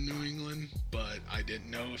liked him in New England, but I didn't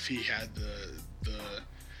know if he had the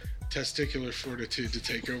testicular fortitude to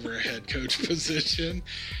take over a head coach position.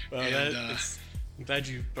 Well, I'm glad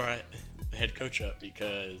you brought the head coach up,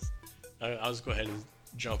 because I'll just go ahead and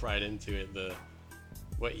jump right into it.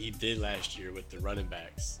 What he did last year with the running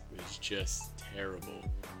backs was just terrible.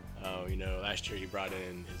 Last year he brought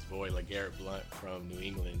in his boy LeGarrette Blount from New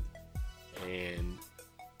England, and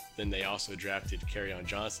then they also drafted Kerryon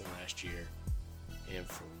Johnson last year. And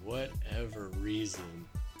for whatever reason,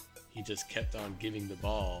 he just kept on giving the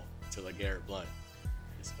ball to LeGarrette Blount.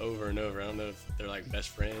 It's over and over. I don't know if they're like best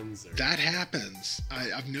friends. That happens.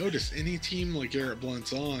 I've noticed any team LeGarrette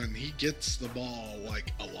Blount's on, he gets the ball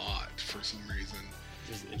like a lot for some reason.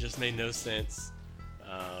 It just made no sense.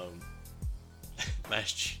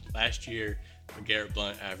 Last year, LeGarrette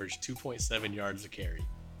Blount averaged 2.7 yards a carry,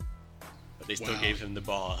 but they still gave him the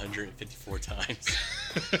ball 154 times.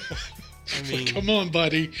 I mean, come on,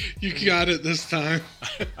 buddy, you got it this time.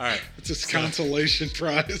 All right, it's a consolation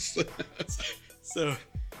prize. So,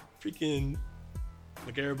 freaking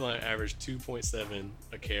LeGarrette Blount averaged 2.7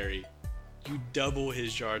 a carry. You double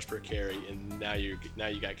his yards per carry, and now you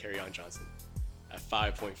got Kerryon Johnson at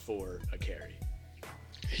 5.4 a carry.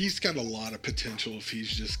 He's got a lot of potential if he's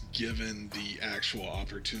just given the actual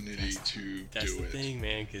opportunity to do it. That's the thing,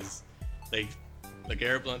 man, because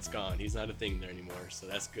LeGarrette Blount's gone. He's not a thing there anymore, so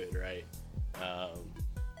that's good, right?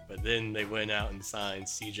 But then they went out and signed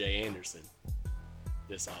C.J. Anderson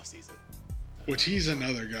this offseason. Which he's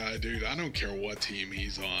another guy, dude. I don't care what team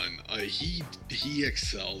he's on. He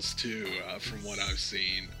excels too, from what I've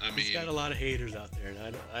seen. I mean, he's got a lot of haters out there,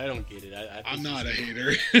 and I don't get it. I'm not a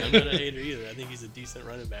hater. I'm not a hater either. I think he's a decent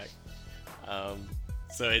running back.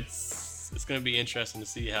 So it's going to be interesting to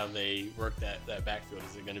see how they work that backfield.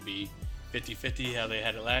 Is it going to be 50-50 how they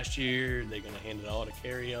had it last year? Are they going to hand it all to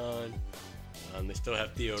Kerryon? They still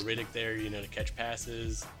have Theo Riddick there, to catch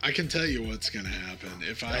passes. I can tell you what's going to happen.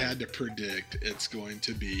 If I had to predict, it's going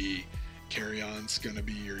to be Kerryon's going to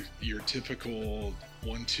be your typical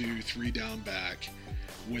 1, 2, 3 down back.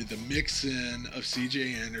 with a mix in of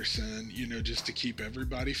CJ Anderson, just to keep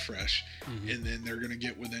everybody fresh. Mm-hmm. And then they're going to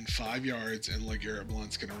get within 5 yards, and LeGarrette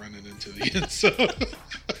Blount's going to run it into the end zone.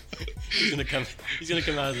 He's gonna come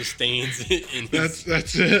out of the stains in his,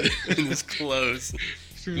 That's it. in his clothes.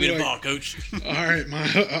 Give me the ball, coach. All right,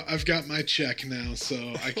 I've got my check now,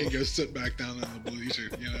 so I can go sit back down in the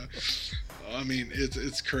bleacher. I mean,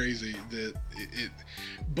 it's crazy that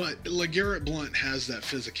but LeGarrette Blount has that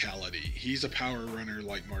physicality. He's a power runner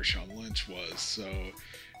like Marshawn Lynch was, so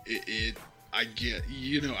I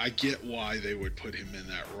get why they would put him in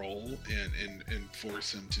that role and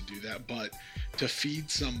force him to do that. But to feed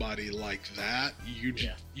somebody like that, you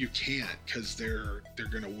can't, because they're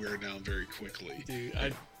gonna wear down very quickly. Dude,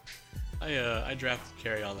 I drafted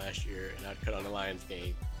Kerryon last year, and I'd cut on the Lions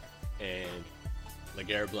game, and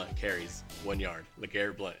LeGarrette Blount carries 1 yard.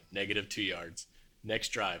 LeGarrette Blount -2 yards. Next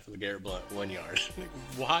drive, LeGarrette Blount 1 yard.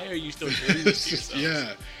 Why are you still doing this to yourself?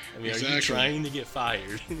 Yeah. I mean, exactly. Are you trying to get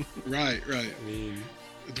fired? Right. I mean,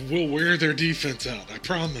 we'll wear their defense out, I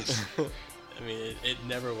promise. I mean, it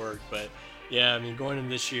never worked, but yeah, I mean, going in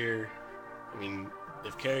this year, I mean,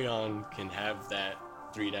 if Kerryon can have that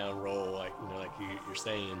 3-down role, like you're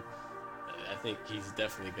saying, I think he's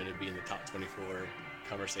definitely going to be in the top 24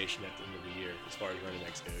 conversation at the end of the year as far as running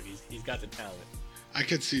backs go. He's got the talent. I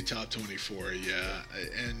could see top 24, yeah.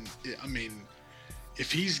 And I mean,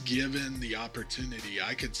 if he's given the opportunity,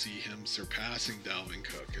 I could see him surpassing Dalvin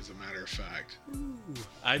Cook, as a matter of fact. Ooh.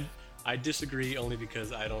 I disagree, only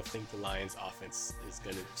because I don't think the Lions offense is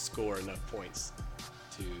going to score enough points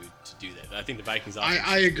to do that. I think the Vikings offense.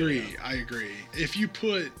 I agree. If you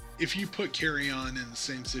put Kerryon in the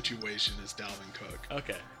same situation as Dalvin Cook,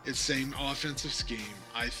 okay, it's same offensive scheme,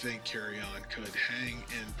 I think Kerryon could hang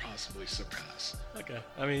and possibly surpass. Okay,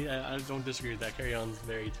 I mean, I don't disagree with that. Kerryon's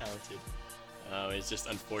very talented. It's just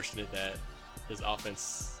unfortunate that his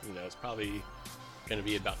offense, is probably going to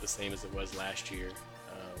be about the same as it was last year.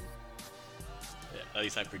 At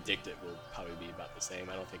least I predict it will probably be about the same.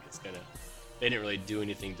 I don't think it's going to. They didn't really do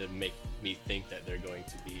anything to make me think that they're going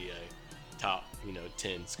to be a top,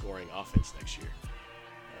 10 scoring offense next year.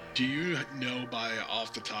 Do you know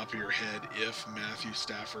off the top of your head if Matthew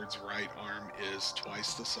Stafford's right arm is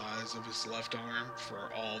twice the size of his left arm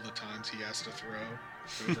for all the times he has to throw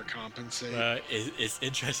to overcompensate? It's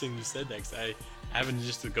interesting you said that, because I happened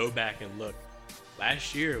just to go back and look.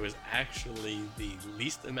 Last year was actually the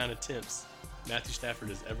least amount of attempts Matthew Stafford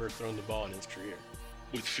has ever thrown the ball in his career.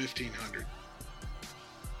 With 1,500.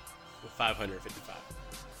 With 555.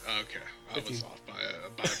 Okay, I was off by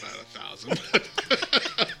about 1,000.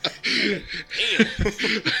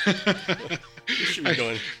 Damn. You should be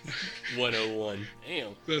going 101.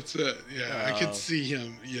 Damn. That's it. Yeah, I could see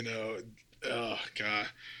him. Oh god,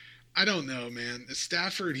 I don't know, man.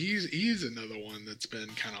 Stafford, he's another one that's been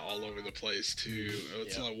kind of all over the place too.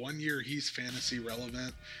 It's like 1 year he's fantasy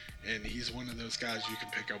relevant, and he's one of those guys you can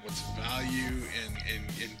pick up with some value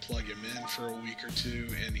and plug him in for a week or two,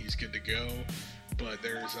 and he's good to go. But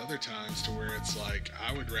there's other times to where it's like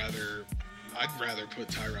I'd rather put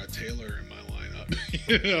Tyrod Taylor in my lineup.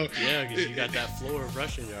 Yeah, because you got that floor of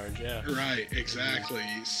rushing yards. Yeah. Right. Exactly.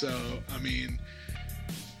 So I mean,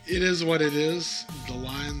 it is what it is. The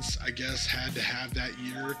Lions, I guess, had to have that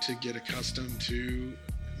year to get accustomed to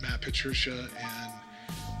Matt Patricia and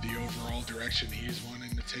the overall direction he's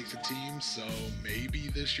wanting to take the team. So maybe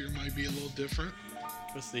this year might be a little different.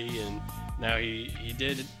 We'll see. And now he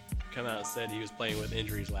did come out and said he was playing with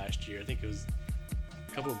injuries last year. I think it was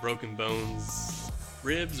a couple of broken bones,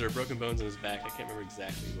 ribs or broken bones in his back. I can't remember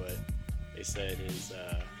exactly what they said his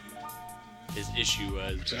issue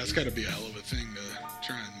was. That's got to be a hell of a thing to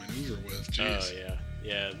try and maneuver with. Jeez. Oh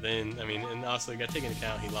yeah. Then I mean, and also you got to take into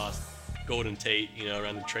account he lost Golden Tate,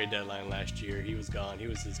 around the trade deadline last year. He was gone. He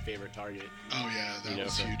was his favorite target. Oh yeah, that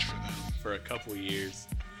was huge for them for a couple years.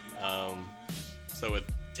 So with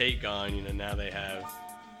Tate gone, now they have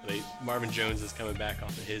Marvin Jones is coming back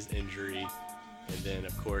off of his injury, and then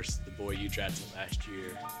of course the boy you drafted last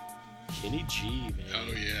year, Kenny G, man.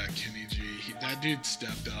 Oh yeah, Kenny G. That dude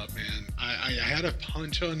stepped up, man. I had a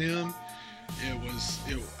punch on him.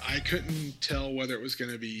 I couldn't tell whether it was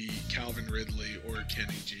going to be Calvin Ridley or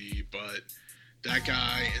Kenny G, but that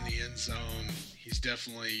guy in the end zone, he's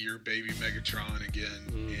definitely your baby Megatron again,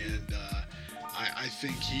 and I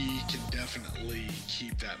think he can definitely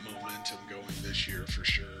keep that momentum going this year for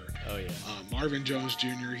sure. Oh yeah. Marvin Jones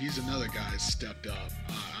Jr., he's another guy that's stepped up.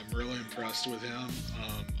 I'm really impressed with him.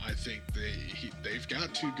 I think they've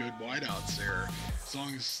got two good wideouts there. As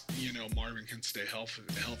long as Marvin can stay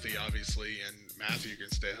healthy, obviously, and Matthew can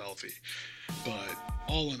stay healthy. But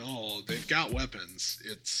all in all, they've got weapons.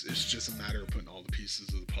 It's just a matter of putting all the pieces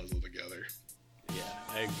of the puzzle together. Yeah,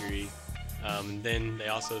 I agree. And then they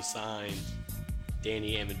also signed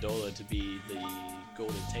Danny Amendola to be the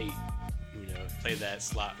Golden Tate. Play that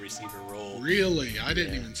slot receiver role. Really? I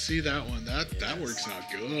didn't even see that one. That works out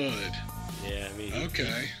good. Yeah, I mean,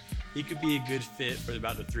 okay. He could be a good fit for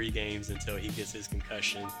about the 3 games until he gets his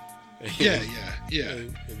concussion. Yeah.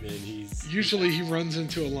 And then Usually he runs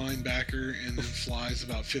into a linebacker and then flies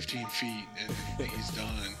about 15 feet and he's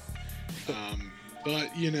done. But,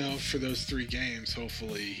 for those 3 games,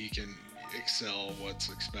 hopefully he can excel what's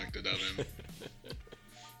expected of him.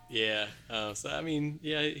 Yeah. So, I mean,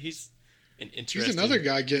 yeah, he's an interesting... He's another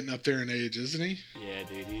guy getting up there in age, isn't he? Yeah,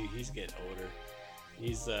 dude, he's getting older.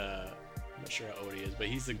 He's, I'm not sure how old he is, but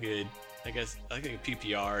he's a good... I guess a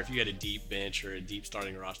PPR. If you had a deep bench or a deep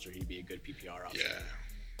starting roster, he'd be a good PPR option. Yeah.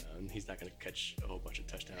 He's not going to catch a whole bunch of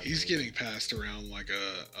touchdowns. He's getting passed around like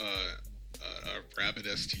a rabbit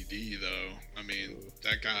STD, though. I mean,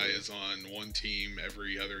 that guy is on one team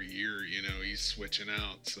every other year. He's switching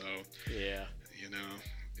out. So yeah,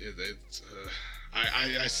 it's.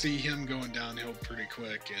 I see him going downhill pretty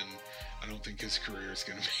quick, and I don't think his career is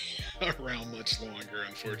going to be around much longer,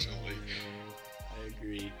 unfortunately. I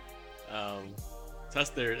agree. So that's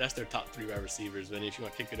their top 3 wide receivers. But if you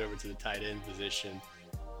want to kick it over to the tight end position,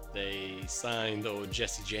 they signed old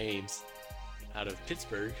Jesse James out of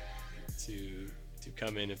Pittsburgh to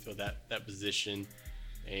come in and fill that position.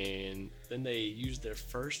 And then they used their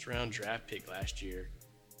first round draft pick last year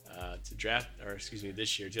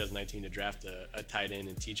this year, 2019, to draft a tight end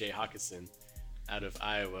in TJ Hawkinson out of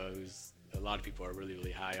Iowa, who's a lot of people are really,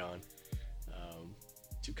 really high on.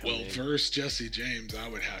 To come in. Versus Jesse James, I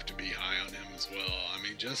would have to be high on him as well. I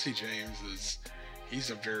mean, Jesse James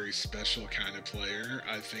he's a very special kind of player.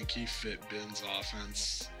 I think he fit Ben's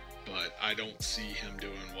offense, but I don't see him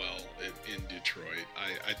doing well in Detroit.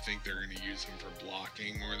 I think they're going to use him for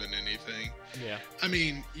blocking more than anything. Yeah. I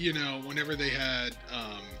mean, whenever they had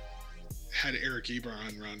Eric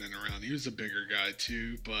Ebron running around, he was a bigger guy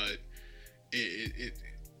too, but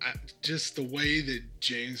just the way that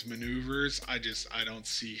James maneuvers, I don't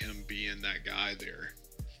see him being that guy there.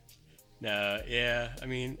 No, yeah, I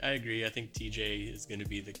mean, I agree. I think TJ is going to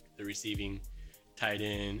be the receiving tight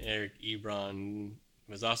end. Eric Ebron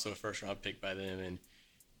was also a first-round pick by them, and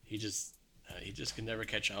he just could never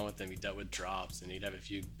catch on with them. He dealt with drops, and he'd have a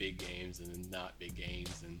few big games and then not big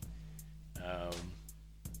games, and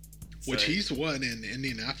which he's in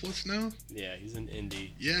Indianapolis now? Yeah, he's in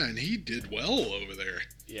Indy. Yeah, and he did well over there.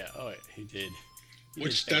 Yeah, he did.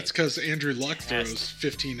 That's because Andrew Luck throws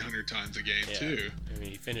 1,500 times a game too. I mean,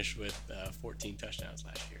 he finished with 14 touchdowns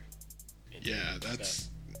last year. Yeah, that's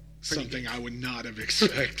something I would not have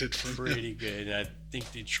expected from him. Pretty good. And I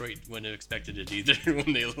think Detroit wouldn't have expected it either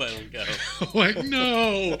when they let him go. Like,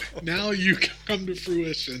 no, now you come to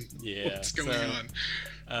fruition. Yeah. What's going on?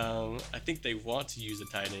 I think they want to use a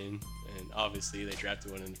tight end, and obviously they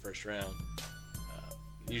drafted one in the first round.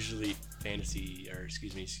 Usually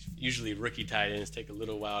rookie tight ends take a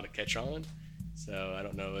little while to catch on. So I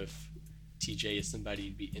don't know if TJ is somebody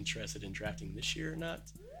you'd be interested in drafting this year or not.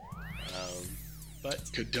 But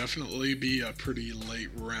could definitely be a pretty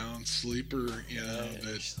late round sleeper.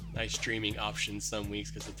 Nice streaming option some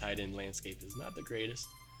weeks because the tight end landscape is not the greatest.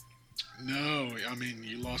 No, I mean,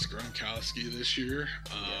 you lost Gronkowski this year.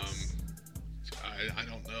 Yes. I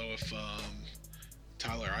don't know if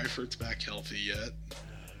Tyler Eifert's back healthy yet.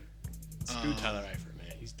 Screw Tyler Eifert,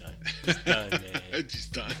 man. He's done. He's done, man. He's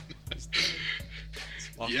done.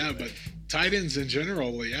 Yeah, but tight ends in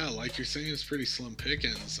general, like you're saying, is pretty slim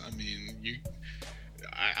pickings. I mean,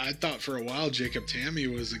 I thought for a while Jacob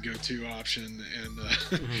Tamme was a go-to option, and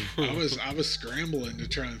I was scrambling to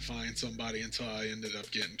try and find somebody until I ended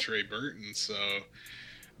up getting Trey Burton. So,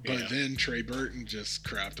 but then Trey Burton just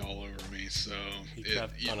crapped all over me. So he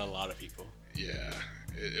crapped on a lot of people. Yeah,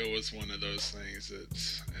 it was one of those things.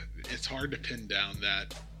 It's hard to pin down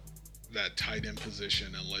that tight end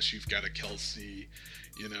position unless you've got a Kelsey,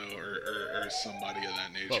 or somebody of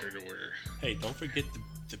that nature to where. Hey, don't forget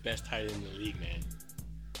the best tight end in the league, man.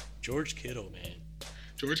 George Kittle, man.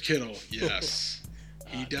 George Kittle, yes.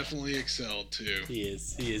 He definitely excelled too. He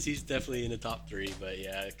is. He's definitely in the top 3. But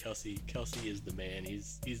yeah, Kelsey is the man.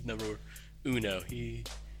 He's number uno.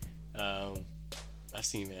 I've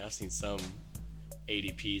seen some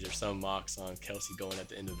ADPs or some mocks on Kelsey going at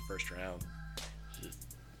the end of the first round.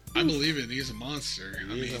 I believe it. He's a monster.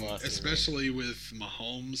 He's a monster, especially with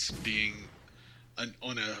Mahomes being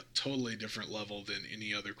on a totally different level than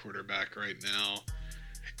any other quarterback right now.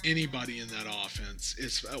 Anybody in that offense, they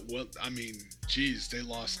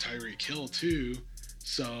lost Tyreek Hill too,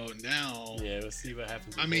 So now, Yeah, we'll see what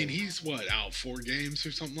happens. I with mean, him. he's what, out 4 games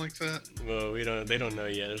or something like that? Well, they don't know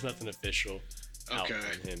yet. There's nothing official out Okay.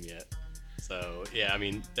 on him yet. So yeah, I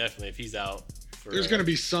mean, definitely if he's out for There's going to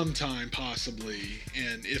be some time possibly,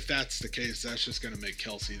 and if that's the case, that's just going to make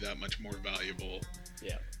Kelsey that much more valuable.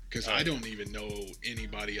 yeah. Because Oh, I yeah. don't even know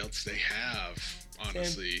anybody else they have,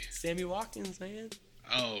 honestly. Sammy Watkins, man.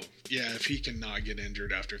 Oh, yeah, if he can not get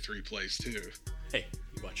injured after 3 plays too. Hey,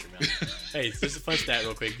 you watch your mouth. Hey, just a fun stat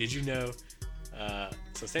real quick. Did you know?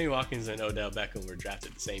 So Sammy Watkins and Odell Beckham were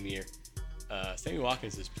drafted the same year. Sammy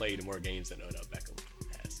Watkins has played more games than Odell Beckham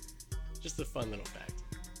has. Just a fun little fact.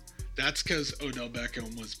 That's because Odell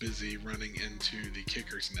Beckham was busy running into the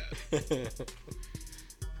kicker's net.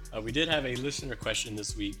 We did have a listener question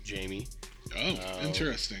this week, Jamie. Oh,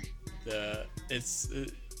 interesting.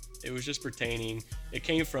 It was just pertaining. It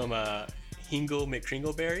came from Hingle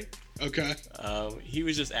McCringleberry. Okay. He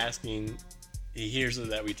was just asking. He hears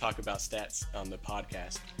that we talk about stats on the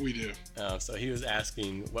podcast. We do. So he was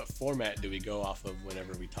asking, what format do we go off of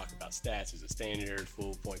whenever we talk about stats? Is it standard,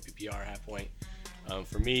 full point, PPR, half point?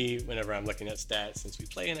 For me, whenever I'm looking at stats, since we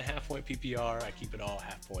play in a half point PPR, I keep it all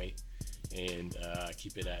half point, and I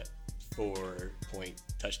keep it at 4 point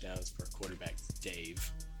touchdowns for quarterback Dave.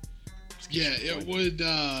 Yeah,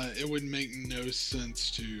 it would make no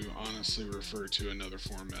sense to honestly refer to another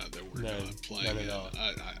format that we're not playing none at in. all.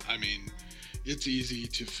 I mean, it's easy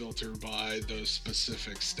to filter by those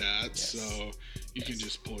specific stats, Yes. so you can Yes.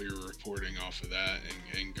 just pull your reporting off of that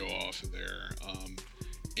and go off of there.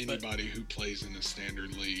 Anybody who plays in a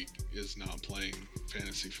standard league is not playing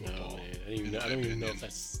fantasy football. No, man. I don't even know if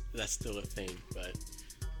that's still a thing.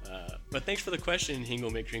 But thanks for the question,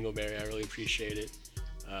 Hingle McCringleberry. I really appreciate it.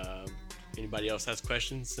 Anybody else has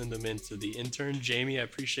questions, send them in to the intern. Jamie, I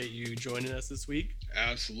appreciate you joining us this week.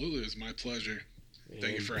 Absolutely, it was my pleasure.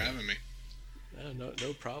 Thank you for having me.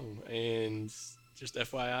 No problem. And just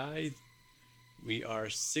FYI, we are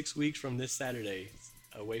 6 weeks from this Saturday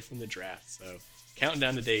away from the draft. So counting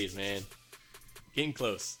down the days, man. Getting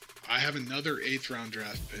close. I have another 8th round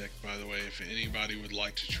draft pick, by the way, if anybody would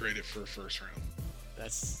like to trade it for a 1st round.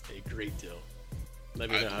 That's a great deal.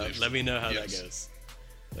 Let I believe me know how Yes. that goes.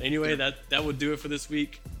 But anyway, that will do it for this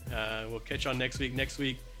week. We'll catch y'all next week. Next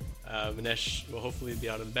week, Manesh will hopefully be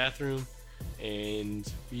out of the bathroom, and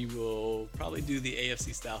we will probably do the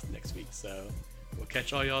AFC South next week. So we'll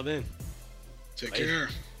catch all y'all then. Take Later. care.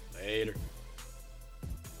 Later.